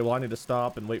like, okay, well, I need to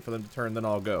stop and wait for them to turn, then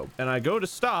I'll go. And I go to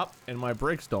stop and my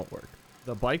brakes don't work.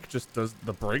 The bike just does,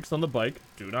 the brakes on the bike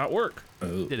do not work.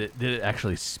 Oh. Did it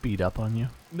actually speed up on you?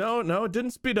 No, it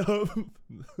didn't speed up.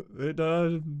 It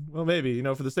well, maybe,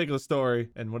 for the sake of the story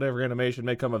and whatever animation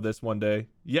may come of this one day.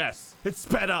 Yes, it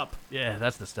sped up. Yeah,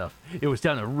 that's the stuff. It was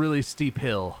down a really steep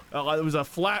hill. It was a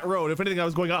flat road. If anything, I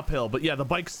was going uphill. But yeah, the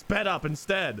bike sped up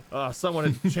instead.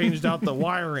 Someone had changed out the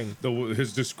wiring.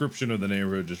 His description of the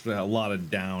neighborhood, just a lot of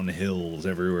downhills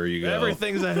everywhere you go.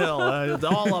 Everything's a hill. It's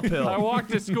all uphill. I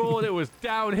walked to school and it was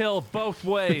downhill both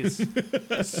ways.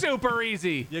 Super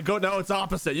easy. You go, no, it's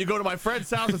opposite. You go to my friend's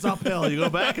house, it's uphill. You go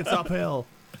back, it's uphill.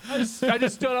 I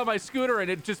just stood on my scooter and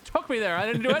it just took me there. I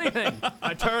didn't do anything.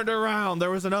 I turned around.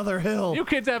 There was another hill. You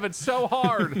kids have it so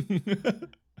hard.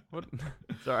 What?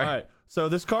 Sorry. All right. So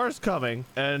this car's coming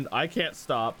and I can't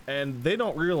stop, and they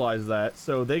don't realize that.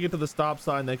 So they get to the stop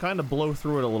sign, they kind of blow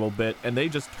through it a little bit, and they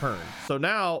just turn. So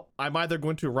now I'm either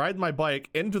going to ride my bike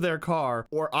into their car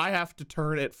or I have to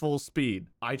turn at full speed.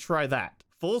 I try that.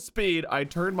 Full speed, I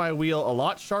turn my wheel a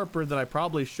lot sharper than I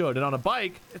probably should. And on a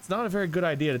bike, it's not a very good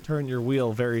idea to turn your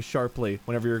wheel very sharply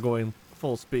whenever you're going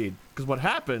full speed. Because what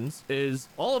happens is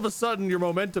all of a sudden your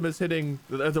momentum is hitting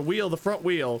the front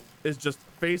wheel is just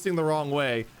facing the wrong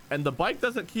way. And the bike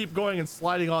doesn't keep going and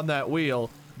sliding on that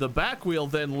wheel. The back wheel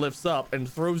then lifts up and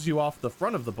throws you off the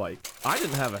front of the bike. I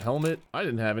didn't have a helmet. I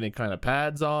didn't have any kind of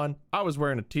pads on. I was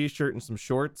wearing a t-shirt and some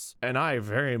shorts, and I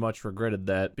very much regretted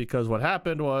that, because what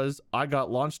happened was I got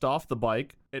launched off the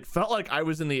bike. It felt like I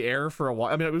was in the air for a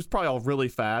while. I mean, it was probably all really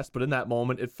fast, but in that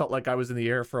moment, it felt like I was in the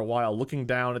air for a while, looking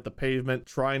down at the pavement,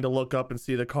 trying to look up and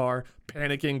see the car,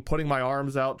 panicking, putting my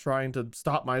arms out, trying to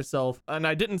stop myself. And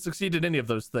I didn't succeed in any of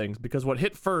those things, because what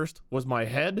hit first was my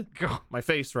head, my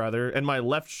face rather, and my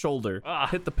left shoulder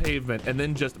hit the pavement and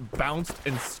then just bounced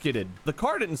and skidded. The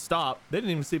car didn't stop. They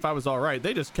didn't even see if I was all right.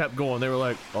 They just kept going. They were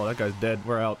like, oh, that guy's dead.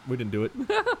 We're out. We didn't do it.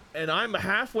 And I'm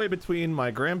halfway between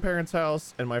my grandparents'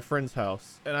 house and my friend's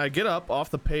house. And I get up off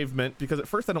the pavement because at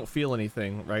first I don't feel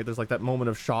anything, right? There's like that moment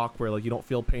of shock where like you don't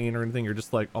feel pain or anything. You're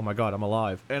just like, oh my God, I'm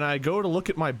alive. And I go to look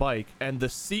at my bike and the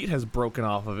seat has broken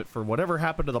off of it for whatever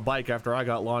happened to the bike after I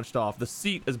got launched off. The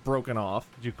seat is broken off.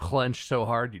 Did you clench so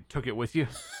hard you took it with you?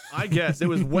 I guess it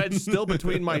was wedged still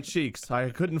between my cheeks. I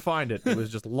couldn't find it. It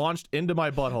was just launched into my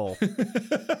butthole.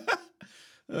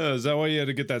 Is that why you had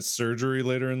to get that surgery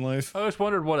later in life? I always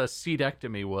wondered what a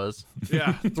seatectomy was.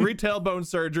 Yeah, 3 tailbone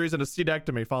surgeries and a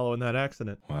seatectomy following that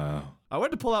accident. Wow. I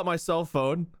went to pull out my cell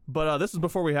phone, but this was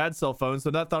before we had cell phones,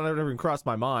 so that thought never even crossed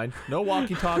my mind. No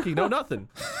walkie-talkie, no nothing.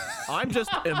 I'm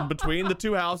just in between the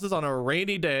 2 houses on a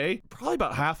rainy day, probably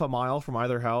about half a mile from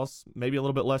either house, maybe a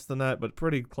little bit less than that, but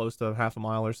pretty close to half a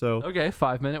mile or so. Okay,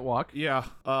 5-minute walk. Yeah.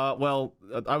 Well,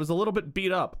 I was a little bit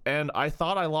beat up, and I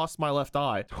thought I lost my left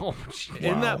eye. Oh, geez.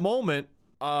 In that moment,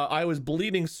 I was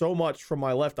bleeding so much from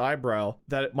my left eyebrow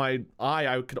that my eye,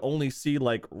 I could only see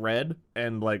like red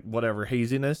and like whatever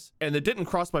haziness. And it didn't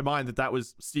cross my mind that that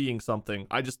was seeing something.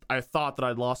 I thought that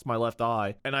I'd lost my left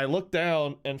eye. And I looked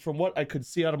down, and from what I could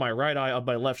see out of my right eye on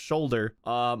my left shoulder,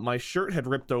 my shirt had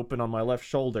ripped open on my left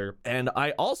shoulder. And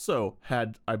I also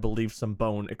had, I believe, some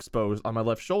bone exposed on my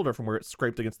left shoulder from where it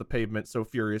scraped against the pavement so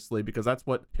furiously, because that's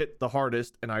what hit the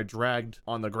hardest and I dragged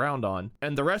on the ground on.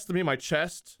 And the rest of me, my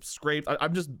chest scraped. I'm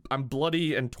I'm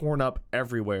bloody and torn up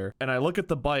everywhere. And I look at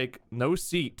the bike, no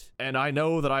seat, and I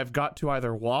know that I've got to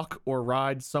either walk or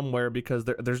ride somewhere because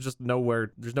there's just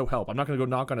nowhere, there's no help. I'm not gonna go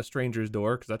knock on a stranger's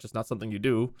door because that's just not something you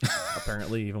do,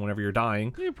 apparently, even whenever you're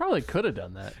dying. You probably could have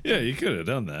done that. Yeah, you could have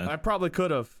done that. I probably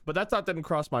could have, but that thought didn't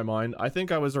cross my mind. I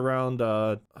think I was around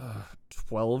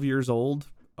 12 years old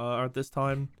at this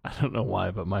time. I don't know why,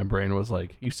 but my brain was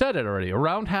like, you said it already,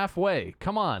 around halfway.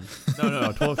 Come on.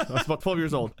 No, 12, I was about 12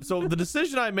 years old. So the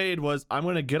decision I made was I'm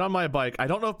going to get on my bike. I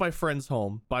don't know if my friend's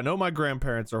home, but I know my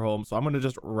grandparents are home, so I'm going to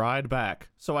just ride back.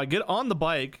 So I get on the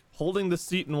bike, holding the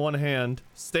seat in one hand,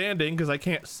 standing because I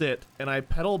can't sit, and I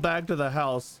pedal back to the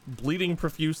house, bleeding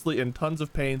profusely in tons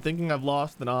of pain, thinking I've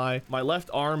lost an eye. My left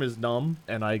arm is numb,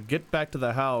 and I get back to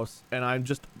the house, and I'm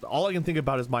just, all I can think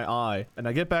about is my eye. And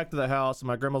I get back to the house, and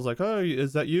my grandma's like, "Oh,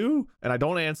 is that you?" And I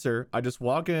don't answer. I just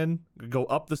walk in, go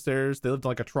up the stairs. They lived on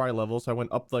like a tri-level, so I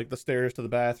went up like the stairs to the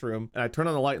bathroom, and I turned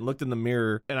on the light and looked in the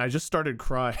mirror, and I just started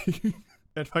crying.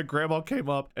 And my grandma came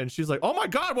up and she's like, "Oh my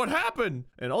God, what happened?"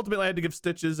 And ultimately I had to give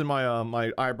stitches in my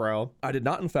my eyebrow. I did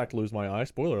not in fact lose my eye,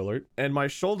 spoiler alert. And my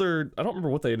shoulder, I don't remember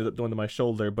what they ended up doing to my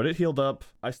shoulder, but it healed up.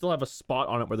 I still have a spot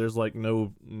on it where there's like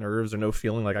no nerves or no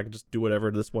feeling. Like I can just do whatever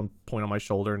to this one point on my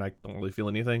shoulder and I don't really feel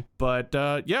anything. But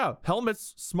yeah,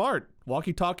 helmet's smart.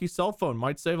 Walkie-talkie cell phone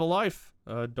might save a life.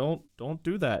 Don't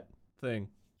do that thing.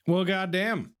 Well,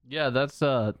 goddamn. Yeah, that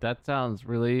sounds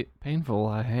really painful.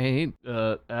 I hate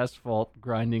asphalt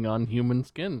grinding on human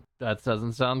skin. That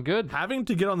doesn't sound good. Having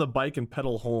to get on the bike and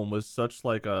pedal home was such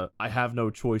like a I have no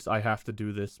choice, I have to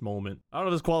do this moment. I don't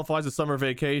know if this qualifies as summer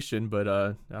vacation, but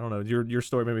I don't know. Your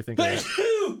story made me think of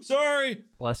that. Sorry.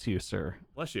 Bless you, sir.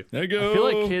 Bless you. There you go. I feel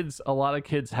like a lot of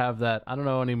kids have that. I don't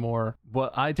know anymore,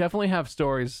 but I definitely have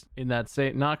stories in that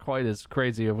same, not quite as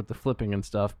crazy with the flipping and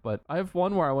stuff, but I have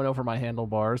one where I went over my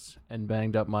handlebars and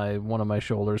banged up one of my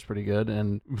shoulders pretty good,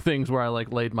 and things where I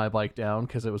like laid my bike down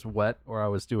because it was wet or I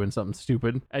was doing something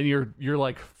stupid, and you're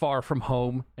like far from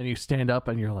home and you stand up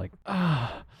and you're like,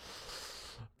 oh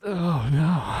no,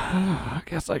 I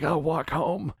guess I gotta walk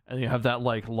home. And you have that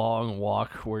like long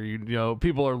walk where you know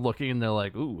people are looking and they're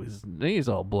like, "Ooh, his knee's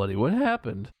all bloody. What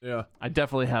happened?" Yeah, I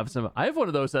definitely have some. I have one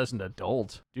of those as an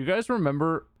adult. Do you guys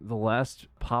remember the last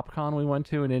PopCon we went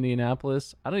to in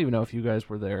Indianapolis? I don't even know if you guys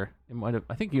were there.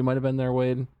 I think you might have been there,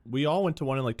 Wade. We all went to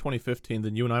one in like 2015.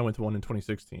 Then you and I went to one in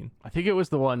 2016. I think it was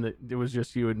the one that it was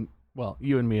just you and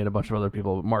me and a bunch of other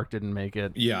people, but Mark didn't make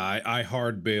it. Yeah, I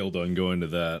hard bailed on going to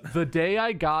that. The day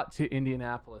I got to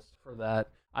Indianapolis for that,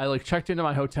 I like checked into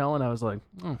my hotel and I was like,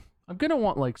 I'm gonna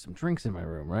want like some drinks in my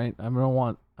room, right? I'm gonna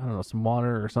want, I don't know, some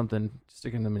water or something to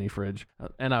stick in the mini fridge.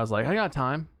 And I was like, I got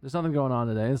time. There's nothing going on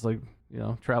today. It's like,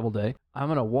 travel day. I'm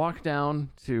gonna walk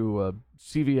down to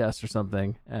CVS or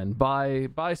something and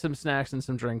buy some snacks and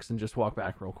some drinks and just walk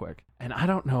back real quick. And I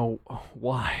don't know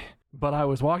why, but I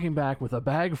was walking back with a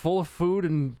bag full of food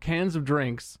and cans of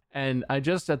drinks, and I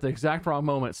just, at the exact wrong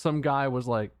moment, some guy was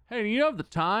like, "Hey, do you have the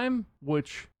time?"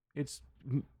 Which, it's,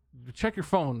 check your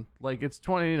phone. Like, it's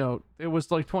it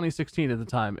was like 2016 at the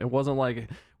time. It wasn't like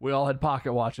we all had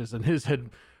pocket watches and his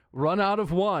had run out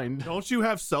of wine. Don't you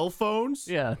have cell phones?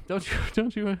 Yeah,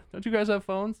 don't you guys have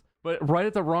phones? But right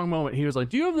at the wrong moment, he was like,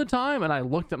 "Do you have the time?" And I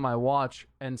looked at my watch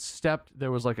and there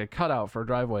was like a cutout for a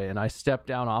driveway, and I stepped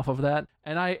down off of that,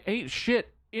 and I ate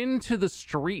shit into the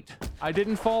street. I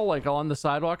didn't fall like on the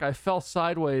sidewalk. I fell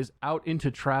sideways out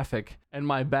into traffic, and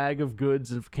my bag of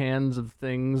goods, of cans of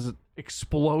things,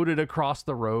 exploded across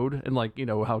the road. And like,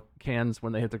 how cans,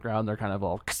 when they hit the ground, they're kind of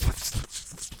all...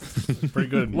 Pretty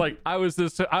good. Like, I was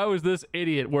this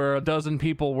idiot where a dozen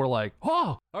people were like,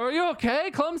 "Oh, are you okay,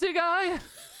 clumsy guy?"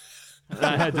 And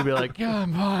I had to be like, "Yeah,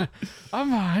 I'm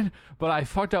fine. But I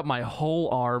fucked up my whole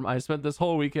arm. I spent this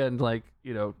whole weekend, like,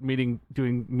 doing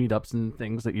meetups and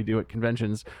things that you do at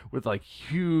conventions with like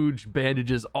huge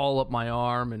bandages all up my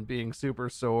arm and being super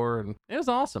sore. And it was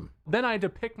awesome. Then I had to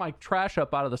pick my trash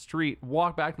up out of the street,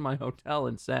 walk back to my hotel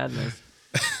in sadness.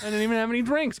 I didn't even have any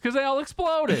drinks because they all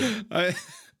exploded. I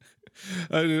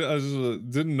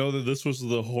didn't know that this was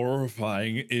the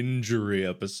horrifying injury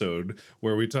episode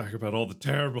where we talk about all the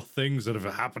terrible things that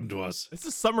have happened to us. It's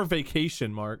a summer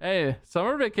vacation, Mark. Hey,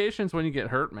 summer vacation's when you get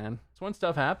hurt, man. It's when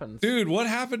stuff happens. Dude, what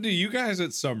happened to you guys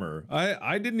at summer?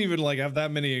 I didn't even like have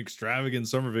that many extravagant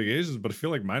summer vacations, but I feel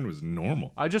like mine was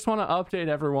normal. I just want to update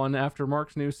everyone after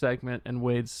Mark's new segment and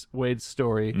Wade's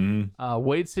story.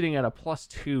 Wade's sitting at a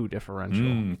 +2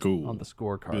 differential cool. on the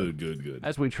scorecard. Good.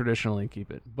 As we traditionally keep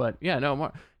it. But yeah, no,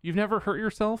 Mark, You've never hurt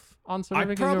yourself on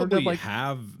something? I probably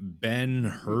have been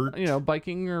hurt.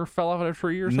 Biking or fell out of a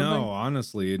tree or something? No,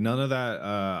 honestly, none of that.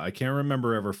 I can't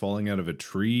remember ever falling out of a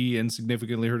tree and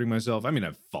significantly hurting myself. I mean,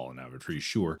 I've fallen out of a tree,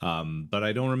 sure. But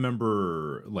I don't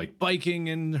remember like biking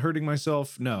and hurting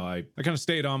myself. No, I kind of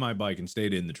stayed on my bike and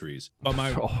stayed in the trees. But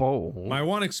my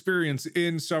one experience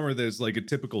in summer that's like a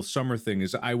typical summer thing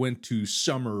is I went to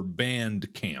summer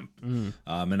band camp.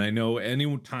 And I know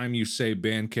any time you say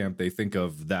band camp, they think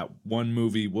of that one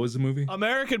movie. What was the movie?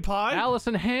 American Pie?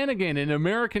 Allison Hannigan in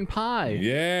American Pie.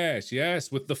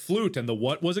 Yes, with the flute and the,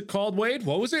 what was it called, Wade?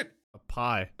 What was it? A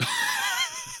pie.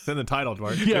 It's in the title,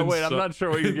 Mark. Yeah, wait, I'm not sure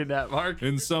what you're getting at, Mark.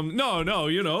 No,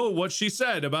 you know what she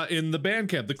said about in the band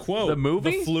camp, the quote. The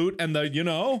movie? The flute and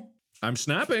the, I'm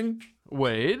snapping.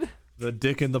 Wade? The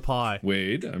dick in the pie.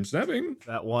 Wade, I'm snapping.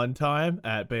 That one time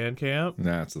at band camp.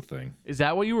 That's the thing. Is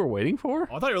that what you were waiting for?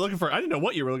 Oh, I thought you were looking for, I didn't know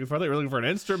what you were looking for. I thought you were looking for an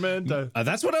instrument.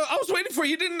 That's what I was waiting for.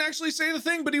 He didn't actually say the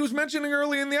thing, but he was mentioning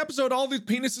early in the episode all these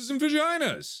penises and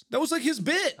vaginas. That was like his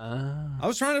bit. I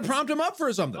was trying to prompt him up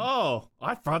for something. Oh,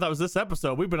 I forgot that was this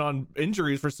episode. We've been on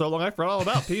injuries for so long. I forgot all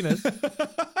about penis.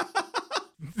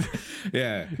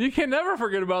 Yeah. You can never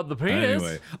forget about the penis.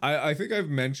 Anyway, I think I've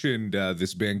mentioned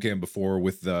this band camp before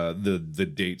with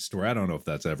the date story. I don't know if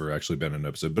that's ever actually been an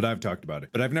episode, but I've talked about it.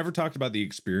 But I've never talked about the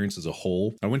experience as a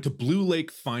whole. I went to Blue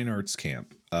Lake Fine Arts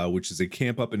Camp, which is a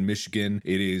camp up in Michigan.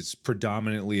 It is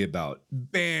predominantly about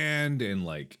band and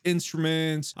like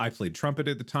instruments. I played trumpet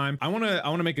at the time. I want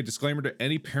to make a disclaimer to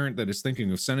any parent that is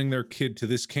thinking of sending their kid to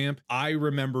this camp. I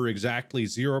remember exactly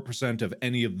 0% of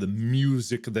any of the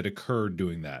music that occurred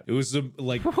doing that. It was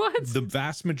the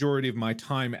vast majority of my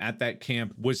time at that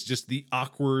camp was just the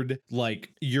awkward,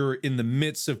 like you're in the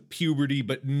midst of puberty,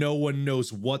 but no one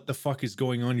knows what the fuck is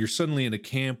going on. You're suddenly in a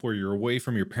camp where you're away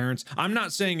from your parents. I'm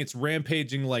not saying it's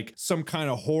rampaging like some kind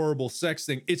of horrible sex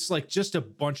thing. It's like just a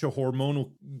bunch of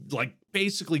hormonal, like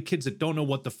basically kids that don't know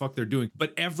what the fuck they're doing,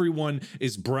 but everyone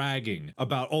is bragging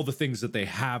about all the things that they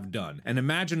have done. And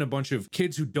imagine a bunch of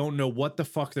kids who don't know what the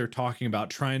fuck they're talking about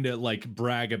trying to like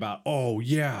brag about, oh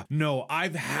yeah, no,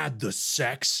 I've had the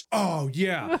sex. Oh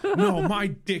yeah, no, my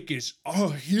dick is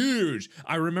huge.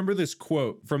 I remember this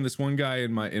quote from this one guy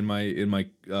in my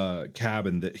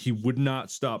cabin that he would not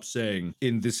stop saying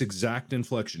in this exact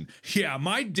inflection. Yeah,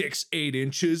 my dick's 8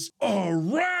 inches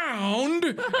around.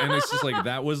 And it's just like,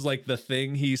 that was like the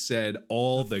thing he said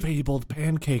all the fabled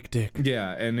pancake dick.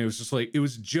 Yeah, and it was just like,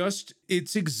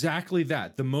 it's exactly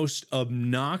that. The most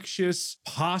obnoxious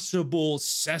possible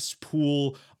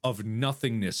cesspool of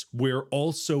nothingness, where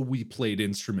also we played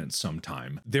instruments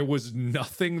sometime. There was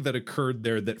nothing that occurred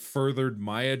there that furthered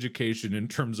my education in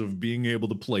terms of being able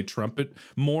to play trumpet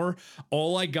more.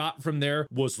 All I got from there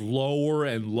was lower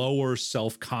and lower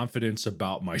self-confidence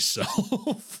about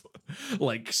myself.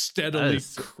 Like steadily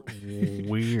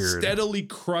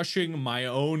crushing my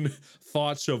own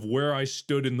thoughts of where I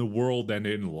stood in the world and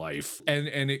in life.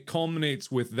 And it culminates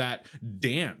with that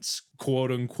dance,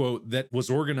 quote unquote, that was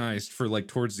organized for like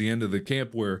towards the end of the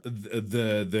camp, where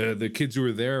the kids who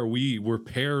were there, we were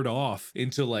paired off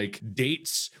into like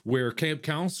dates where camp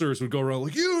counselors would go around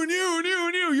like, you and you and you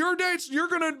and you, your dates, you're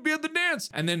gonna be at the dance.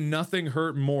 And then nothing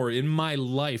hurt more in my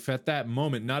life at that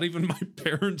moment, not even my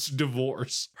parents'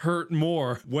 divorce, hurt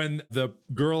more when the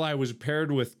girl I was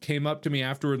paired with came up to me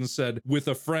afterwards and said, with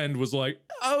a friend, was like,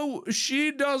 oh,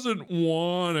 she doesn't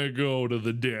want to go to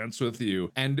the dance with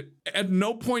you. And at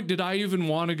no point did I even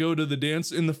want to go to the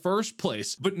dance in the first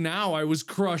place. But now I was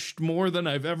crushed more than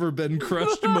I've ever been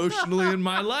crushed emotionally in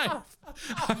my life.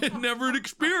 I had never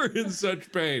experienced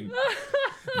such pain.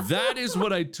 That is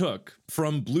what I took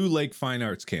from Blue Lake Fine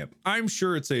Arts Camp. I'm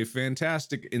sure it's a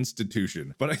fantastic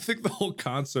institution, but I think the whole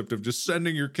concept of just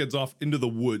sending your kids off into the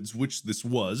woods, which this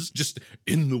was, just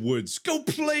in the woods, go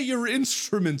play your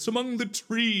instruments among the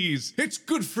trees. It's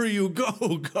good for you.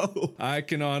 Go, go. I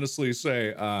can honestly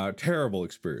say, terrible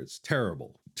experience.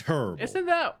 Terrible. Isn't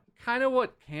that kind of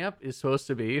what camp is supposed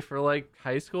to be for like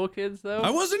high school kids though?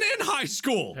 I wasn't in high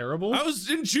school. Terrible. I was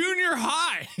in junior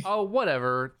high. Oh,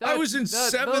 whatever. I was in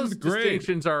 7th grade.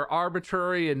 Distinctions are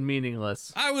arbitrary and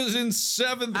meaningless. I was in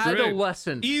 7th grade.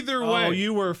 Adolescent. Either way. Oh,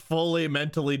 you were fully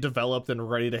mentally developed and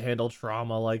ready to handle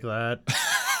trauma like that.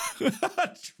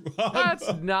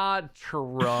 That's not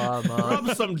trauma.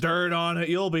 Rub some dirt on it,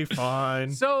 you'll be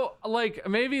fine. So, like,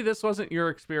 maybe this wasn't your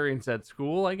experience at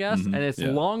school, I guess, and it's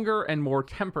longer and more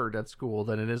tempered at school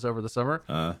than it is over the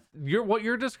summer. what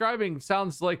you're describing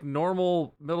sounds like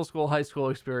normal middle school, high school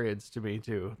experience to me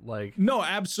too. Like, No,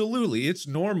 absolutely, it's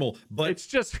normal, but it's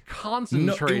just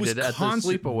concentrated at the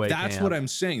sleepaway That's camp. what I'm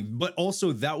saying. But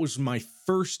also, that was my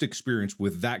first experience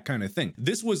with that kind of thing.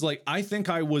 This was like, I think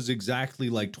I was exactly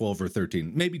like 12 or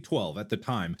 13, maybe 12 at the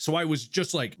time. So I was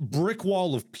just like brick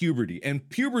wall of puberty, and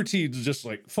puberty just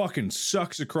like fucking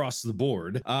sucks across the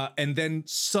board. And then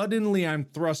suddenly I'm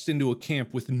thrust into a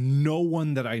camp with no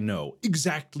one that I know,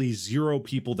 exactly 0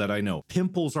 people that I know.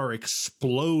 Pimples are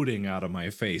exploding out of my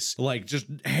face. Like, just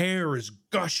hair is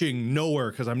gushing nowhere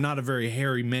because I'm not a very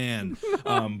hairy man.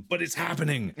 But it's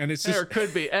happening, and it's Hair just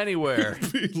could be anywhere.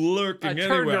 lurking I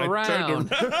turned anyway.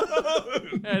 around.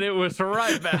 And it was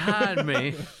right behind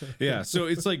me. Yeah, so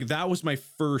it's like that was my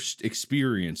first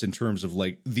experience in terms of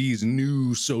like these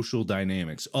new social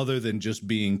dynamics, other than just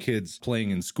being kids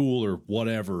playing in school or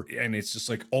whatever. And it's just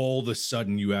like all of a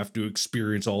sudden you have to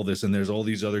experience all this, and there's all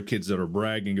these other kids that are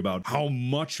bragging about how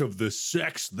much of the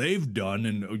sex they've done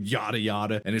and yada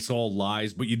yada, and it's all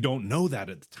lies, but you don't know that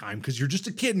at the time because you're just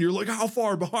a kid and you're like, how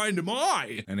far behind am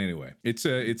I? And anyway, it's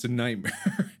a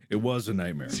nightmare. It was a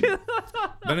nightmare.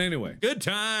 But anyway, good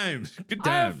times. Good I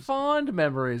have times. fond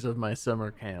memories of my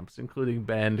summer camps, including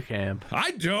band camp.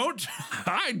 I don't.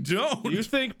 You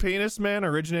think Penis Man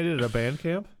originated at a band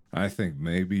camp? I think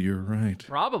maybe you're right.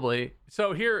 Probably.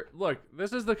 So here, look,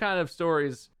 this is the kind of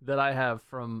stories that I have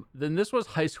from, then this was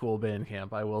high school band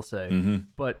camp, I will say,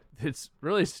 but it's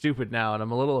really stupid now. And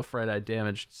I'm a little afraid I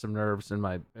damaged some nerves in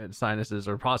my sinuses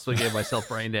or possibly gave myself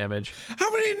brain damage.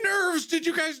 How many nerves did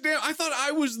you guys damage? I thought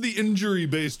I was the injury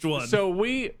based one. So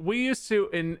we used to,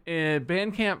 in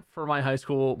band camp for my high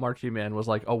school marching band was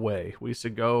like away. We used to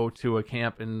go to a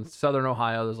camp in southern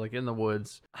Ohio. It was like in the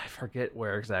woods. I forget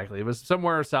where exactly. It was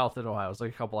somewhere south in Ohio. It was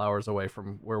like a couple hours away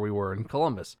from where we were in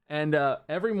Columbus. And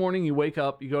every morning you wake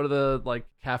up, you go to the like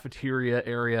cafeteria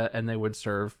area, and they would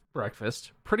serve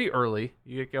breakfast pretty early.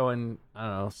 You get going, I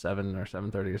don't know, 7 or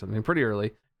 7:30 or something, pretty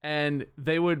early. And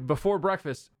they would, before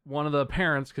breakfast, one of the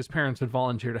parents, because parents would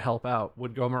volunteer to help out,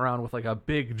 would go around with like a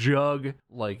big jug,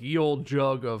 like ye old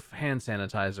jug of hand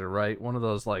sanitizer, right? One of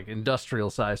those like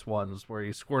industrial sized ones where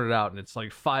you squirt it out and it's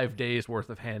like 5 days worth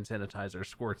of hand sanitizer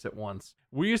squirts at once.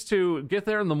 We used to get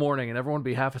there in the morning and everyone would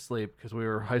be half asleep because we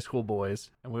were high school boys,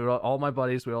 and we would all my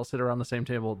buddies, we'd all sit around the same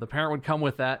table. The parent would come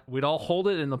with that. We'd all hold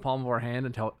it in the palm of our hand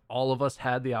until all of us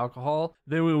had the alcohol.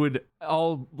 Then we would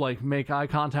all like make eye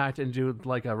contact and do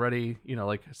like a ready,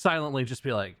 like silently just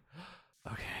be like,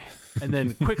 okay. And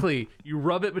then quickly you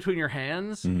rub it between your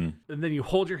hands, and then you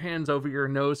hold your hands over your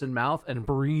nose and mouth and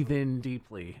breathe in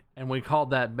deeply. And we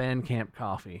called that band camp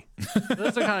coffee.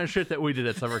 That's the kind of shit that we did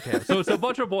at summer camp. So it's a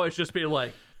bunch of boys just being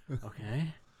like,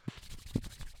 okay.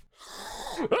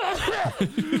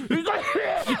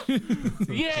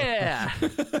 Yeah,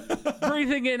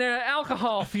 breathing in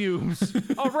alcohol fumes.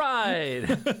 All right,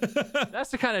 that's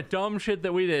the kind of dumb shit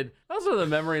that we did. Those are the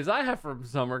memories I have from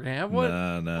summer camp. What?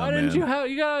 No, why didn't you have?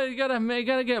 You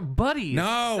gotta get buddies.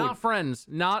 No, not friends.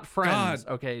 Not friends.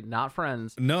 God. Okay, not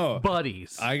friends. No,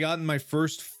 buddies. I got in my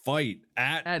first fight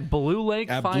at Blue Lake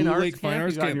Fine Arts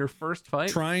Camp. You got your first fight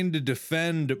trying to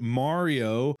defend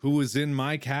Mario, who was in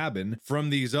my cabin, from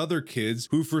these other kids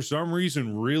who for some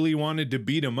reason really wanted to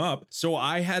beat him up. So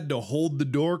I had to hold the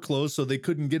door closed so they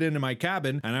couldn't get into my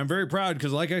cabin. And I'm very proud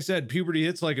because, like I said, puberty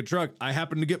hits like a truck. I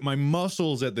happened to get my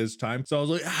muscles at this time, so I was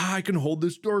like, I can hold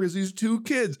this door because these 2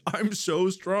 kids, I'm so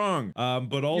strong.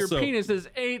 But also your penis is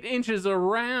 8 inches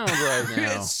around right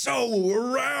now. It's so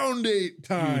around 8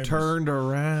 times. You turned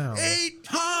around 8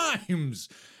 times.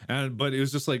 But it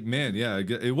was just like, man, yeah,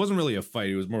 it wasn't really a fight.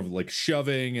 It was more of like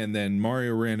shoving, and then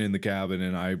Mario ran in the cabin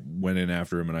and I went in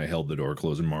after him and I held the door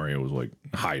closed, and Mario was like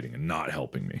hiding and not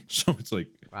helping me. So it's like,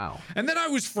 wow. And then I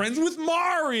was friends with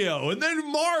Mario, and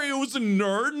then Mario was a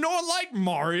nerd. No one liked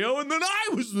Mario, and then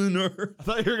I was the nerd. I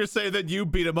thought you were gonna say that you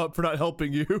beat him up for not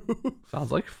helping you.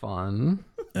 Sounds like fun.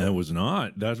 It was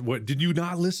not. That's what. Did you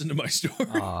not listen to my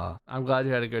story? I'm glad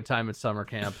you had a good time at summer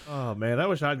camp. Oh man, I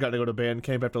wish I'd got to go to band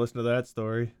camp after listening to that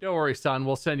story. Don't worry, son.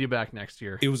 We'll send you back next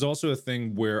year. It was also a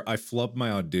thing where I flubbed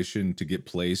my audition to get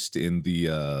placed in the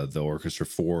orchestra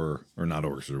for, or not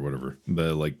orchestra, whatever,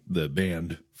 the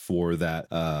band for that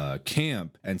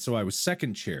camp, and so I was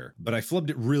second chair, but I flubbed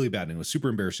it really bad, and it was super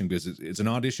embarrassing because it's an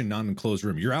audition, not in a closed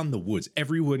room. You're out in the woods,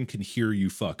 everyone can hear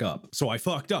you fuck up. So I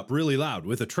fucked up really loud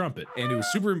with a trumpet, and it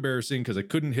was super super embarrassing because I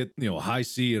couldn't hit, a high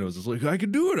C, and I was just like, I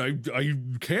can do it. I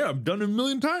can. I've done it a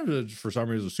million times. For some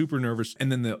reason, I was super nervous.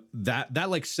 And then that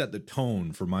like set the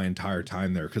tone for my entire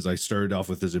time there, because I started off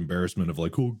with this embarrassment of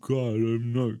like, oh God,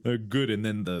 I'm not that good. And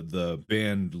then the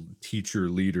band teacher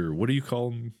leader, what do you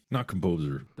call him? Not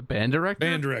composer. The band director?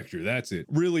 Band director, that's it.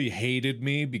 Really hated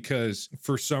me because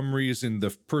for some reason the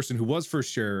person who was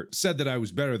first chair said that I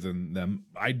was better than them.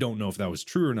 I don't know if that was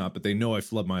true or not, but they know I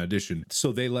flubbed my audition.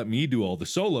 So they let me do all the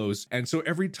solos. And so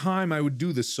every time I would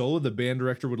do the solo, the band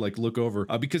director would like look over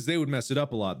because they would mess it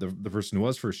up a lot, the person who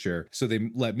was first chair. So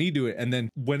they let me do it. And then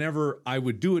whenever I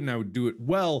would do it and I would do it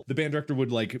well, the band director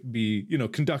would like be,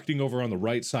 conducting over on the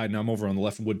right side and I'm over on the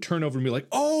left, and would turn over and be like,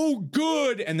 oh,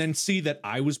 good. And then see that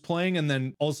I was playing, and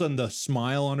then all of a sudden the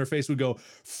smile on her face would go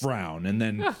frown, and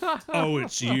then oh,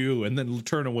 it's you, and then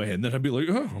turn away, and then I'd be like,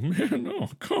 oh man, no,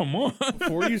 come on.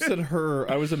 Before you said her,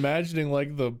 I was imagining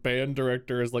like the band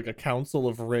director as like a council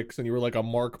of Ricks, and you were like a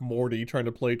Mark Morty trying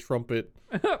to play trumpet.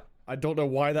 I don't know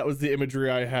why that was the imagery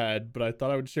I had, but I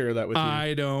thought I would share that with you.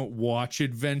 I don't watch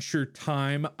Adventure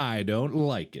Time. I don't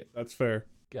like it. That's fair.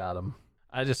 Got him.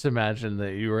 I just imagine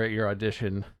that you were at your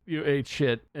audition, you ate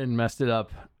shit and messed it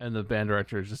up, and the band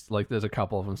director is just like, there's a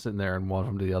couple of them sitting there, and one of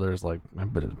them to the other is like,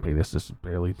 but his penis is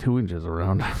barely 2 inches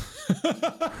around.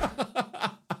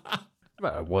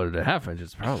 About 1.5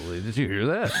 inches, probably. Did you hear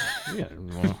that? Yeah.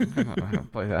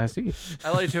 Well, I see.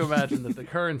 I like to imagine that the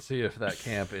currency of that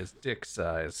camp is dick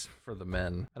size for the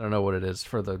men. I don't know what it is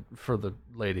for the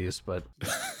ladies, but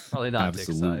probably not dick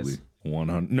size.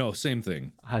 100. No, same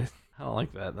thing. I don't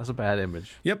like that. That's a bad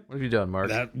image. Yep. What have you done, Mark?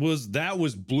 That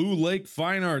was Blue Lake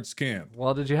Fine Arts Camp.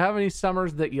 Well, did you have any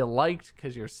summers that you liked?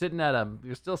 Because you're still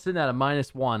sitting at a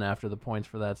 -1 after the points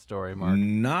for that story, Mark.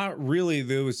 Not really.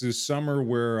 There was this summer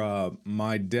where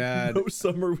my dad. No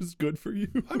summer was good for you.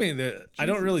 I mean, I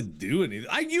don't really do anything.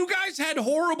 You guys had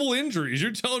horrible injuries.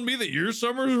 You're telling me that your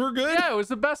summers were good? Yeah, it was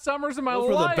the best summers of my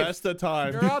life. For the best of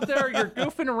times. You're out there, you're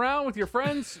goofing around with your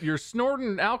friends, you're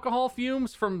snorting alcohol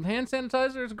fumes from hand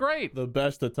sanitizer. It's great. The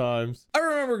best of times. I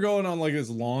remember going on like this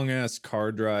long ass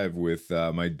car drive with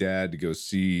my dad to go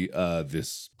see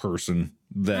this person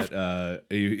that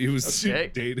he was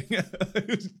dating. He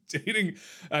was dating.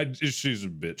 She's a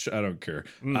bitch. I don't care.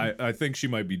 I think she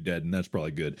might be dead, and that's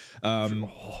probably good.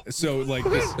 So like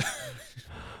this.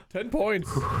 10 points.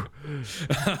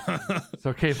 It's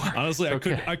okay, Mark. Honestly, it's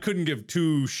I couldn't give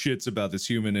two shits about this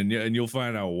human, and you'll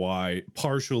find out why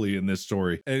partially in this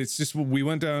story. And it's just, we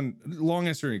went down long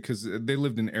answer because they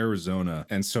lived in Arizona,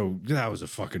 and so that was a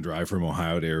fucking drive from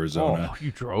Ohio to Arizona. Oh,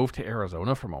 you drove to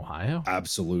Arizona from Ohio?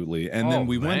 Absolutely. And then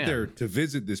we went there to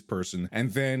visit this person,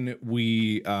 and then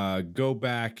we go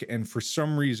back, and for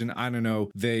some reason, I don't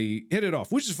know, they hit it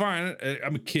off, which is fine.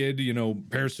 I'm a kid,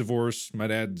 parents divorced, my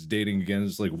dad's dating again.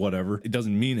 It's like, whatever. It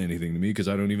doesn't mean anything to me because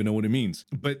I don't even know what it means.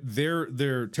 But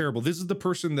they're terrible. This is the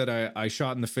person that I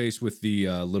shot in the face with the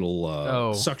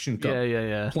little suction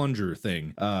cup plunger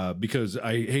thing because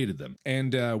I hated them.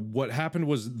 And what happened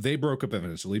was they broke up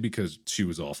eventually because she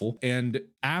was awful. And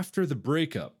after the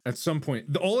breakup, at some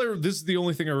point, this is the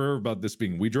only thing I remember about this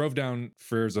being, we drove down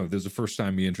for Arizona. This is the first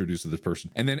time we introduced to this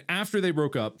person. And then after they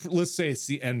broke up, let's say it's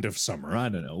the end of summer. I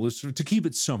don't know. To keep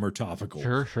it summer topical.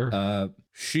 Sure.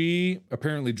 She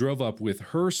apparently drove up with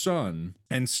her son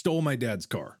and stole my dad's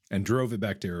car and drove it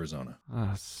back to Arizona.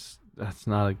 That's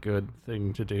not a good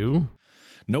thing to do.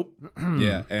 Nope.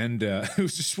 Yeah. And it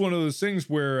was just one of those things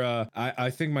where I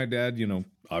think my dad,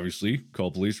 obviously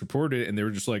called police, reported it, and they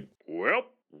were just like, well,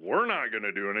 we're not going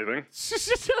to do anything.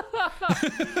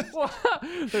 Well,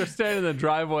 they're standing in the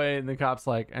driveway, and the cop's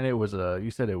like, and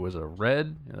you said it was a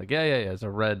red? You're like, yeah, it's a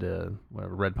red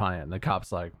Pontiac. And the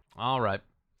cop's like, all right.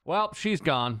 Well, she's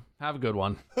gone. Have a good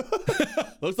one.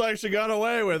 Looks like she got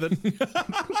away with it.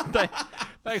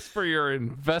 Thanks for your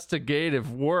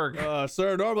investigative work.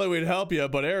 Sir, normally we'd help you,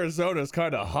 but Arizona's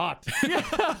kind of hot.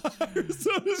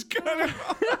 Arizona's kind of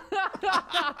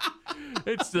hot.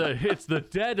 It's the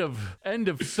end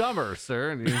of summer,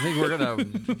 sir. And you think we're gonna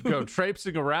go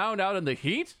traipsing around out in the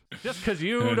heat just because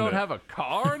you don't have a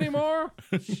car anymore?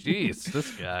 Jeez,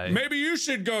 this guy. Maybe you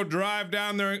should go drive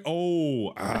down there.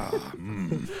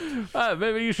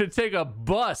 Maybe you should take a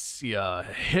bus, you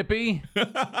hippie.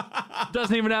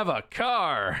 Doesn't even have a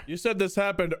car. You said this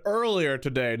happened earlier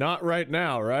today, not right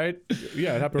now, right?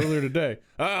 Yeah, it happened earlier today.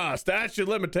 Statute of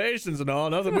limitations and all,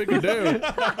 nothing we can do.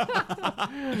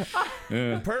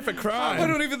 Perfect crime. I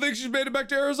don't even think she's made it back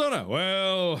to Arizona.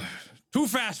 Well, too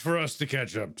fast for us to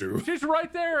catch up to. She's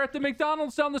right there at the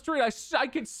McDonald's down the street. I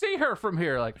could see her from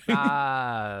here. Like,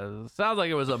 sounds like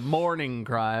it was a morning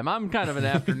crime. I'm kind of an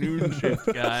afternoon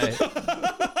shift guy.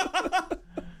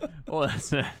 Well,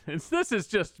 this is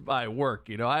just my work,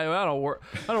 you know. I don't work.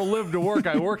 I don't live to work.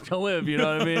 I work to live. You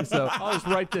know what I mean? So I'll just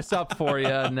write this up for you,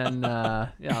 and then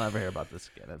I'll never hear about this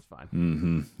again. That's fine.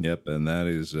 Mm-hmm. Yep, and that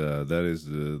is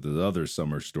the other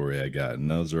summer story I got,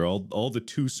 and those are all the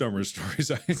 2 summer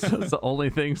stories I That's the only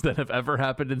things that have ever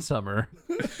happened in summer.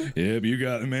 Yep, you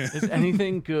got it, man. Is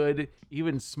anything good,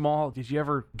 even small? Did you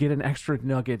ever get an extra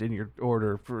nugget in your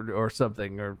order or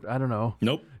something? Or I don't know.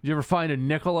 Nope. Did you ever find a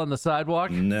nickel on the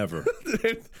sidewalk? Never.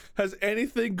 Has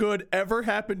anything good ever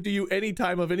happened to you any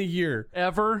time of any year?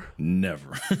 Ever?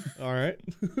 Never. All right.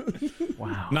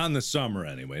 Wow. Not in the summer,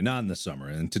 anyway. Not in the summer.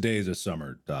 And today's a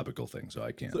summer topical thing, so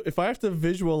I can't. So if I have to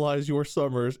visualize your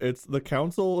summers, it's the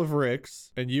Council of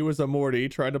Ricks and you as a Morty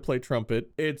trying to play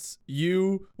trumpet. It's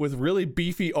you with really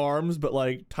beefy arms, but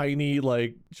like tiny,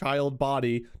 like child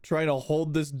body trying to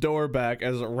hold this door back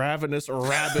as ravenous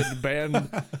rabid band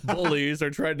bullies are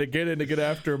trying to get in to get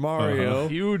after Mario.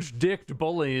 Huge dicked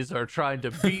bullies are trying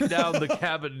to beat down the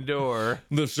cabin door.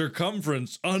 The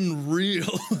circumference,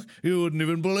 unreal. You wouldn't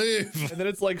even believe. And then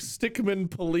it's like stickman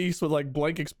police with like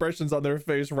blank expressions on their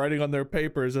face writing on their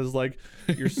papers as like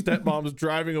your stepmom's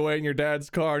driving away in your dad's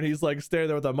car and he's like standing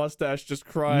there with a mustache just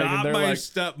crying. Not and they're my like,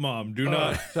 stepmom. Do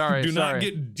not sorry.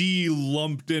 get D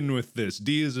lumped in with this.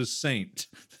 D is a saint.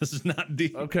 This is not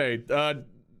D. okay,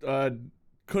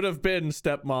 could have been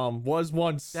stepmom, was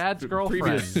once Dad's girlfriend.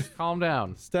 previous. Calm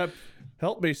down.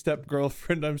 Help me, step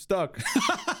girlfriend, I'm stuck.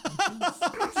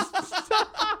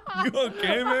 You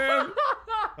okay, man?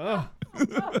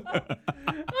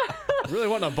 Really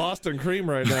want a Boston cream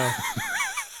right now.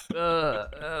 All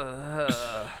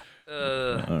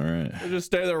right. They're just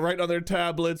standing there writing on their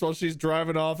tablets while she's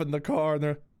driving off in the car, and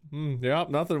they're, yep,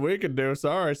 nothing we can do.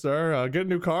 Sorry, sir. Get a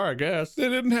new car, I guess. They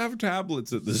didn't have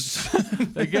tablets at this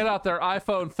time. They get out their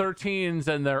iPhone 13s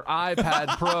and their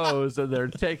iPad Pros and they're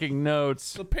taking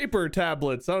notes. The paper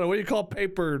tablets. I don't know. What do you call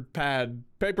paper pad?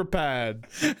 Paper pad.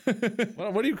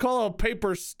 What do you call a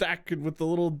paper stack with the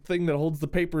little thing that holds the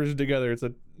papers together? It's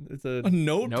a notepad?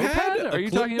 Notepad? Are you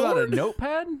talking about a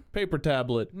notepad? paper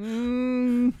tablet.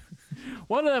 One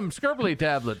of them scribbly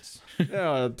tablets.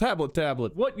 Yeah, a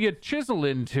tablet. What you chisel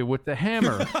into with the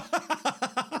hammer.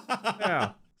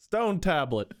 Yeah, stone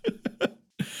tablet.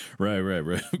 Right.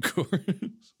 Of course.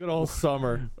 Good old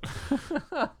summer.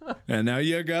 And now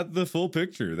you got the full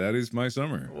picture. That is my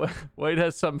summer. Wade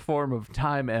has some form of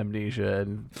time amnesia,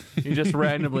 and he just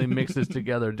randomly mixes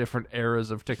together different eras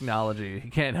of technology.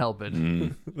 He can't help it.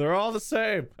 They're all the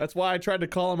same. That's why I tried to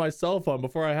call on my cell phone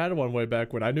before I had one way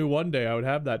back when. I knew one day I would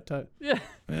have that time. Yeah.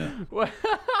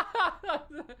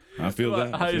 I feel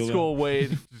that. High school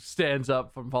Wade stands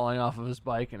up from falling off of his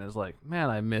bike and is like, man,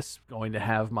 I miss going to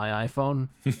have my iPhone.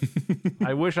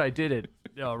 I wish I did it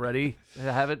already.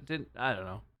 I don't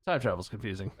know. Time travel's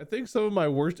confusing. I think some of my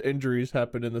worst injuries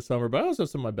happened in the summer, but I also have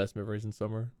some of my best memories in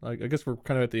summer. I guess we're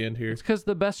kind of at the end here. It's because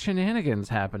the best shenanigans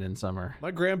happen in summer.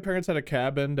 My grandparents had a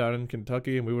cabin down in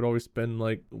Kentucky, and we would always spend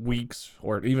like weeks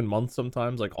or even months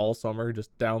sometimes, like all summer,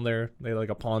 just down there. They had like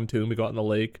a pontoon. We go out in the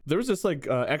lake. There was this like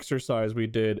exercise we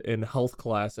did in health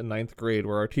class in 9th grade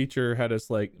where our teacher had us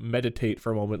like meditate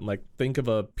for a moment and like think of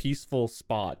a peaceful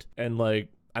spot. And like,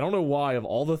 I don't know why, of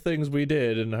all the things we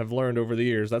did and have learned over the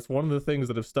years, that's one of the things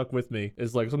that have stuck with me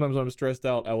is like sometimes when I'm stressed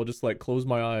out, I will just like close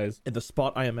my eyes and the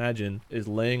spot I imagine is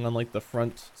laying on like the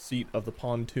front seat of the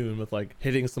pontoon with like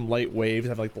hitting some light waves,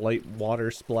 have like the light water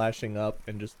splashing up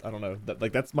and just, I don't know,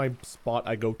 that's my spot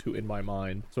I go to in my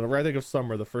mind. So whenever I think of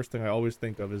summer, the first thing I always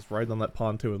think of is riding on that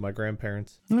pontoon with my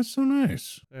grandparents. That's so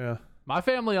nice. Yeah. My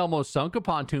family almost sunk a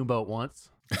pontoon boat once.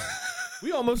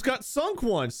 We almost got sunk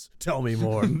once. Tell me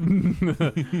more.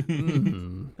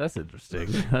 That's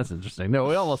interesting. No,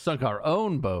 we almost sunk our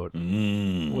own boat.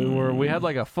 We had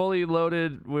like a fully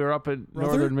loaded. We were up in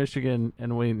northern Michigan,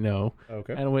 and we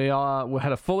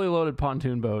had a fully loaded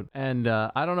pontoon boat. And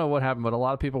I don't know what happened, but a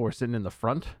lot of people were sitting in the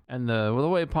front. And the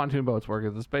way pontoon boats work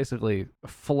is it's basically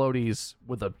floaties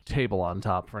with a table on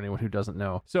top. For anyone who doesn't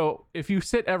know, so if you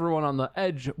sit everyone on the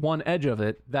one edge of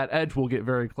it, that edge will get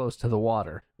very close to the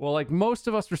water. Well, like most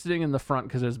of us were sitting in the front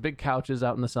because there's big couches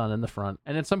out in the sun in the front.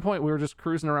 And at some point we were just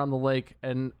cruising around the lake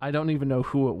and I don't even know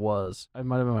who it was. It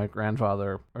might have been my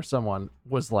grandfather or someone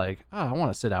was like, oh, I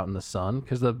want to sit out in the sun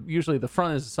because usually the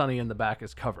front is sunny and the back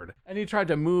is covered. And he tried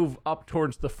to move up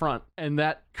towards the front and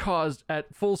that caused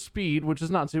at full speed, which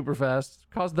is not super fast,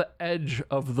 caused the edge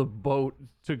of the boat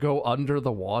to go under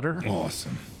the water.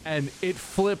 Awesome. And it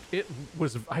flipped. It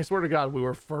was, I swear to God, we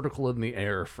were vertical in the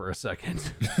air for a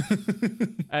second.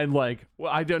 And like,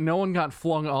 no one got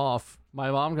flung off My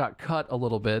mom got cut a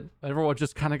little bit. Everyone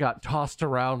just kind of got tossed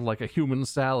around like a human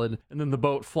salad, and then the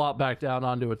boat flopped back down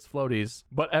onto its floaties.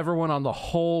 But everyone on the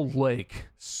whole lake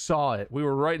saw it. We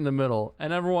were right in the middle,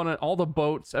 and everyone, all the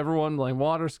boats, everyone like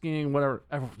water skiing, whatever,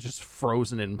 everyone just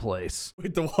frozen in place.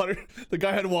 Wait, the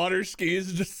guy had water skis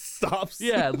and just stops.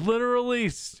 Yeah, literally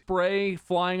spray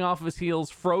flying off his heels,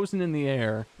 frozen in the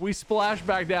air. We splash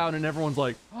back down, and everyone's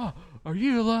like, "Oh, are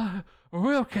you alive? Are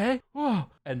we okay?" Whoa.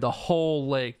 And the whole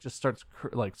lake just starts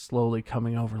like slowly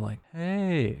coming over, like,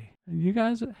 "Hey, you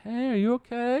guys, hey, are you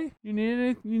okay? You need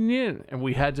it? You need it?" And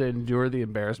we had to endure the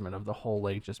embarrassment of the whole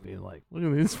lake just being like, "Look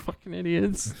at these fucking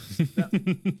idiots."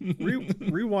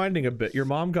 Rewinding a bit, your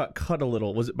mom got cut a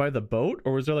little. Was it by the boat,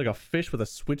 or was there like a fish with a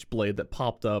switchblade that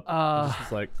popped up?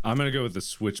 Just like, I'm gonna go with the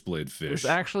switchblade fish. There's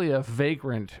actually a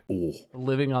vagrant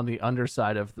living on the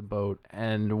underside of the boat,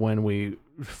 and when we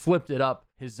flipped it up,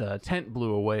 his tent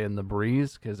blew away in the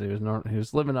breeze because he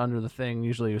was living under the thing.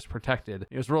 Usually he was protected.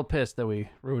 He was real pissed that we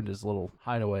ruined his little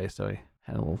hideaway, so he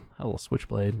had a little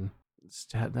switchblade. And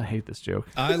I hate this joke.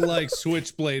 I like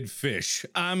switchblade fish.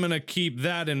 I'm gonna keep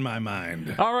that in my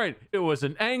mind. All right, it was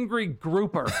an angry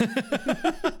grouper.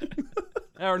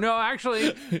 Or no,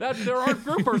 actually, there aren't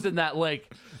groupers in that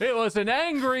lake. It was an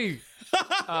angry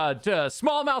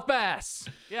smallmouth bass.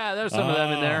 Yeah, there's some of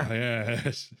them in there.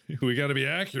 Yes, we got to be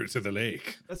accurate to the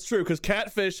lake. that's true, because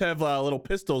catfish have little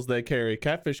pistols they carry.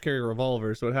 Catfish carry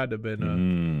revolvers, so it had to have been.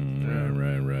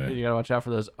 Right. You gotta watch out for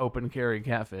those open carry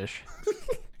catfish.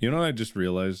 You know what I just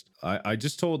realized? I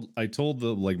told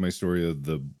the my story of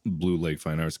the Blue Lake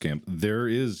Fine Arts Camp. There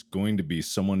is going to be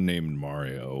someone named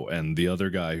Mario and the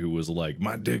other guy who was like,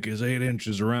 "My dick is 8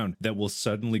 inches around," that will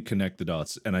suddenly connect the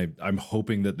dots. And I'm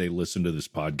hoping that they listen to this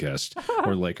podcast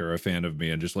or are a fan of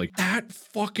me and just like, "That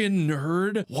fucking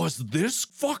nerd was this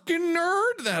fucking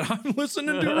nerd that I'm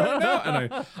listening to right now."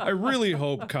 And I really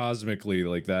hope cosmically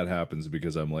that happens,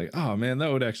 because I'm like, oh man,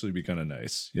 that would actually be kind of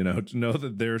nice, to know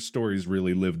that their stories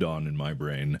really lived on in my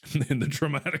brain in the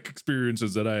traumatic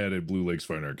experiences that I had at Blue Lakes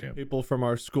Fine Art Camp. People from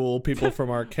our school, people from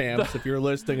our camps. If you're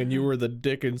listening and you were the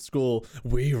dick in school,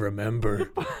 we remember.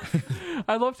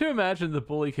 I'd love to imagine the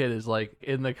bully kid is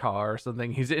in the car or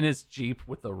something. He's in his Jeep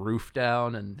with the roof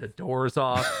down and the doors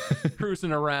off,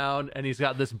 cruising around, and he's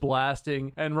got this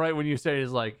blasting. And right when you say it,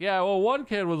 he's like, "Yeah, well, one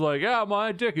kid was like, yeah,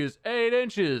 my dick is 8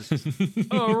 inches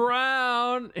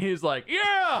around." He's like,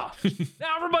 "Yeah,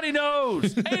 now everybody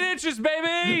knows, 8 inches,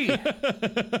 baby."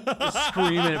 Just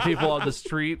screaming at people on the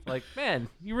street, like, "Man,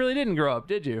 you really didn't grow up,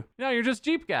 did you? No, you're just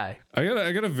Jeep guy." I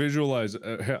gotta visualize.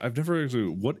 I've never actually.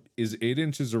 What is 8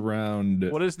 inches around?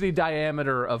 What is the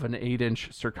diameter of an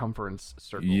 8-inch circumference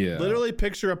circle? Yeah. Literally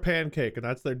picture a pancake, and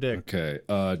that's their dick. Okay.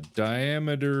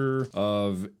 Diameter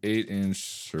of 8-inch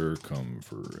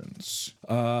circumference.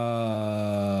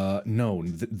 No.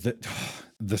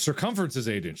 The circumference is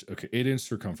 8 inch. Okay, 8-inch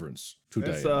circumference.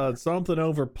 It's something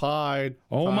over pi.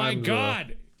 Oh my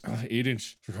God!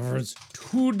 8-inch circumference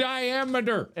to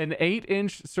diameter. An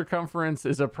 8-inch circumference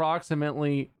is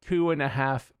approximately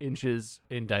 2.5 inches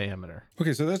in diameter.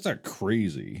 Okay, so that's not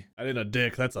crazy. That ain't a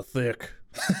dick. That's a thick.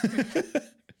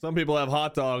 Some people have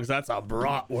hot dogs. That's a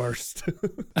bratwurst.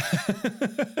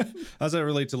 How does that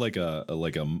relate to like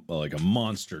a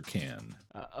monster can?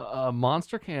 A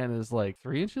monster can is 3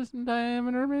 inches in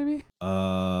diameter, maybe?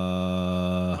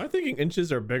 Am I thinking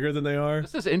inches are bigger than they are?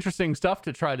 This is interesting stuff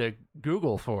to try to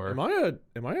Google for. Am I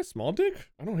a small dick?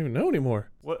 I don't even know anymore.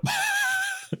 What?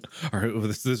 All right,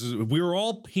 we're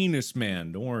all penis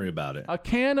man. Don't worry about it. A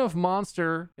can of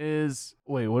Monster is,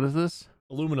 wait, what is this?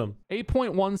 Aluminum.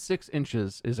 8.16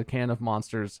 inches is a can of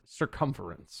Monster's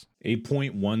circumference.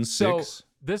 8.16. So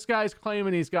this guy's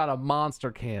claiming he's got a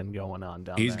monster can going on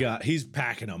down there. He's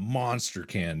packing a monster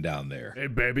can down there. Hey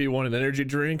baby, you want an energy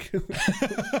drink?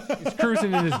 He's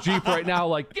cruising in his Jeep right now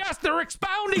like, yes, they're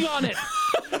expounding on it.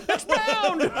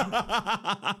 Expound.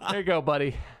 There you go,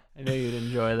 buddy. I know you'd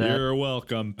enjoy that. You're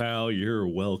welcome, pal. You're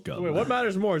welcome. Wait, what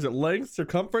matters more? Is it length,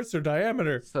 circumference, or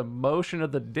diameter? It's the motion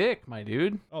of the dick, my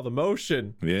dude. Oh, the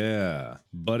motion. Yeah,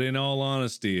 but in all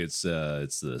honesty, it's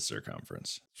the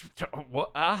circumference.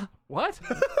 What? What?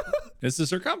 It's the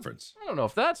circumference. I don't know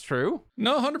if that's true.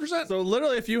 No, 100%. So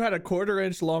literally, if you had a 1/4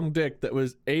 inch long dick that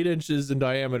was 8 inches in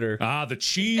diameter. The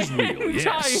cheese wheel.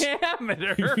 Yes.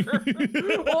 Diameter.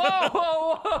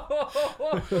 Whoa.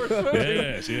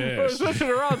 We're switching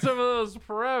around some of those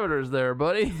parameters there,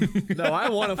 buddy. No, I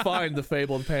want to find the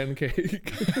fabled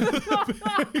pancake.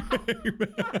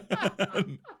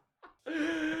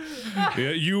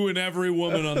 Yeah, you and every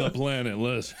woman on the planet,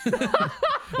 listen.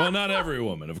 Well, not every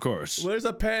woman, of course. There's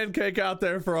a pancake out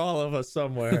there for all of us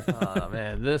somewhere. Oh,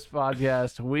 man, this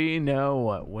podcast, we know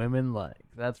what women like.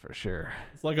 that's for sure.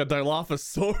 It's like a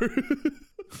Dilophosaurus.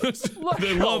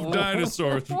 They love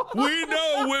dinosaurs. We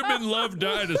know women love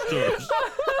dinosaurs.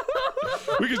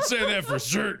 We can say that for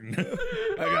certain.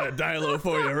 I got a Dilo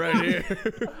for you right here.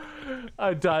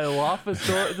 A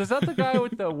Dilophosaurus. Is that the guy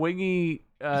with the wingy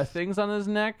things on his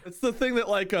neck? It's the thing that,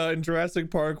 like, in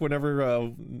Jurassic Park, whenever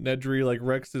Nedry, like,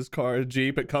 wrecks his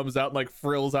Jeep, it comes out and, like,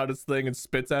 frills out his thing and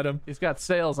spits at him. He's got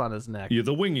sails on his neck. Yeah,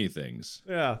 the wingy things.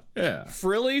 Yeah. Yeah.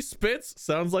 Frilly spits?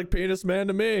 Sounds like Penis Man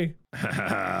to me.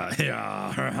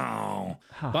 Yeah.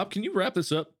 Bob, can you wrap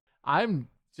this up? I'm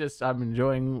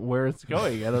enjoying where it's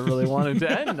going. I don't really want it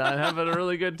to end. I'm having a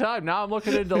really good time. Now I'm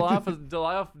looking into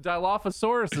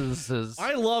Dilophosaurus.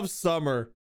 I love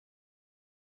summer.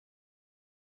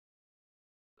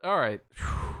 All right.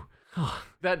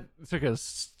 That took a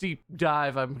steep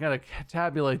dive. I'm going to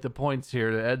tabulate the points here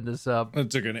to end this up.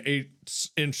 It took an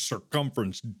 8-inch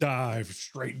circumference dive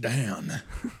straight down.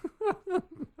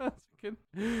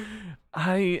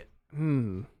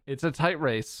 It's a tight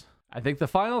race. I think the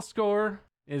final score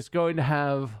is going to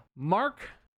have Mark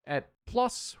at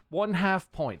plus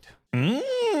 1/2 point.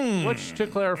 Which, to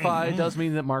clarify, does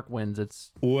mean that Mark wins.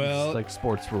 It's like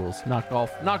sports rules, not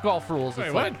golf rules.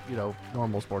 It's like,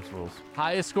 normal sports rules.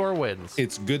 Highest score wins.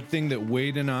 It's a good thing that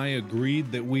Wade and I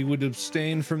agreed that we would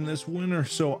abstain from this winner,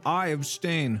 so I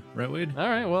abstain. Right, Wade? All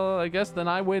right, well, I guess then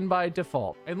I win by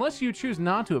default. Unless you choose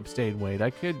not to abstain, Wade.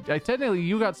 Technically,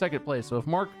 you got second place, so if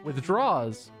Mark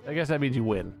withdraws, I guess that means you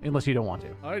win, unless you don't want to.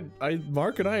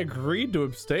 Mark and I agreed to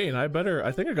abstain. I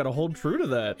think I gotta hold true to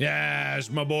that. Yeah, that's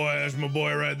my boy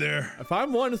right there. If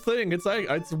I'm one thing, it's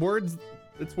words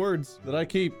that I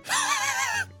keep.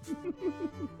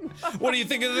 What do you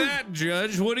think of that,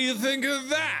 Judge? What do you think of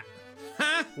that?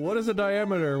 Huh? What is a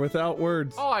diameter without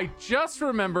words? Oh, I just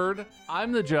remembered.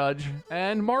 I'm the judge,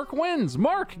 and Mark wins.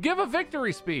 Mark, give a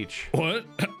victory speech. What?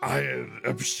 I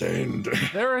abstained.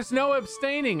 There is no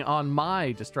abstaining on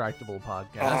my Distractable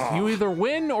podcast. You either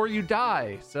win or you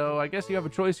die. So I guess you have a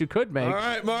choice you could make. All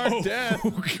right, Mark, death. Oh,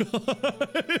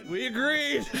 God. We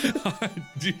agreed.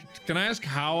 Can I ask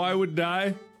how I would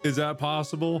die? Is that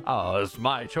possible? Oh, it's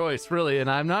my choice, really,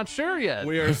 and I'm not sure yet.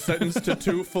 We are sentenced to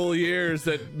 2 full years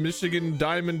at Michigan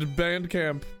Diamond Band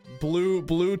Camp. Blue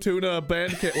Tuna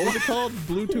Band Camp. What was it called?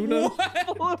 Blue Tuna?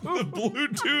 What? The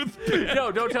Bluetooth?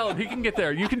 No, don't tell him. He can get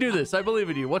there. You can do this. I believe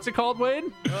in you. What's it called, Wade?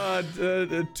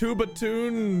 Tuba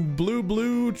Tune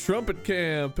Blue Trumpet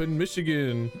Camp in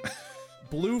Michigan.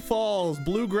 Blue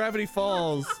Gravity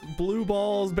Falls, Blue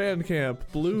Balls Band Camp,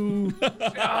 True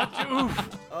Blue.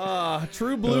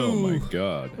 Oh my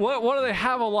God. What do they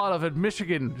have a lot of in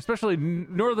Michigan, especially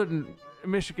northern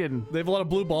Michigan? They have a lot of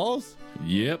blue balls?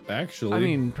 Yep, actually. I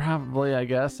mean, probably, I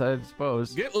guess, I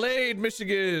suppose. Get laid,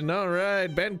 Michigan. All right,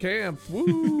 band camp.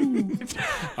 Woo.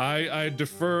 I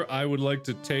defer. I would like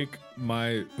to take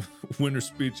my winner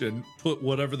speech and put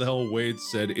whatever the hell Wade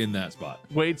said in that spot.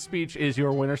 Wade's speech is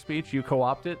your winner speech. You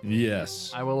co-opt it?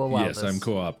 Yes. I will allow this. Yes, I'm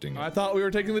co-opting it. I thought we were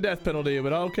taking the death penalty,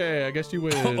 but okay, I guess you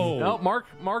win. Oh. No, Mark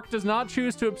does not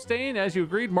choose to abstain. As you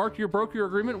agreed, Mark, you broke your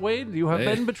agreement. Wade, you have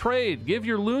been betrayed. Give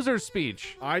your loser's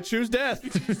speech. I choose death.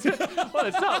 Well,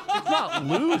 it's not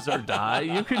lose or die.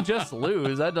 You can just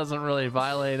lose. That doesn't really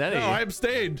violate any. No, I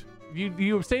abstained.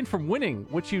 You abstained from winning,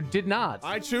 which you did not.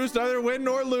 I choose to neither win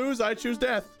nor lose. I choose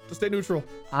death to stay neutral.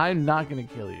 I'm not going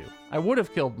to kill you. I would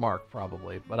have killed Mark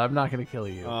probably, but I'm not going to kill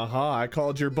you. I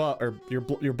called your buff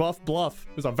bluff.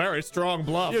 It was a very strong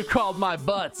bluff. You called my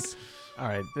butts. All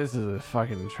right, this is a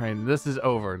fucking train. This is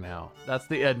over now. That's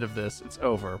the end of this. It's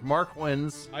over. Mark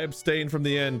wins. I abstain from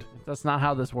the end. That's not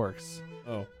how this works.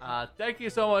 Oh. Thank you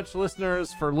so much,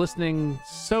 listeners, for listening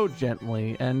so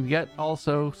gently and yet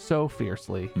also so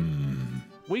fiercely.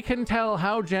 We can tell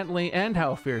how gently and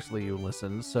how fiercely you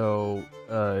listen, so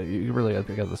you really got to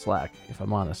pick up the slack. If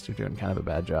I'm honest, you're doing kind of a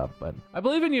bad job, but I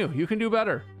believe in you. You can do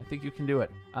better. I think you can do it.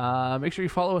 Make sure you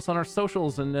follow us on our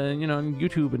socials and on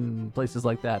YouTube and places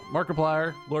like that.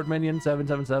 Markiplier, Lord Minion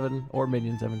 777 or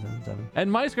Minion 777, and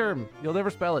MySkerm. You'll never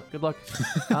spell it. Good luck.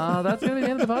 That's gonna be the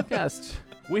end of the podcast.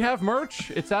 We have merch.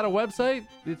 It's at a website.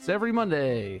 It's every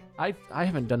Monday. I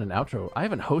haven't done an outro. I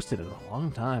haven't hosted in a long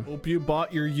time. Hope you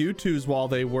bought your U2s while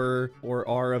they were or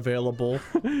are available.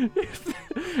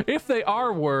 If they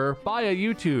were, buy a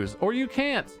U2s. Or you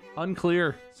can't.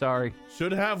 Unclear. Sorry.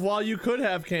 Should have while you could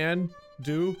have,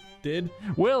 did.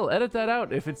 Will, edit that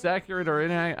out if it's accurate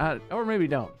or maybe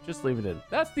don't. Just leave it in.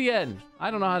 That's the end. I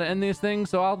don't know how to end these things,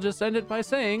 so I'll just end it by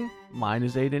saying, mine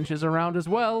is 8 inches around as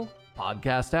well.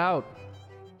 Podcast out.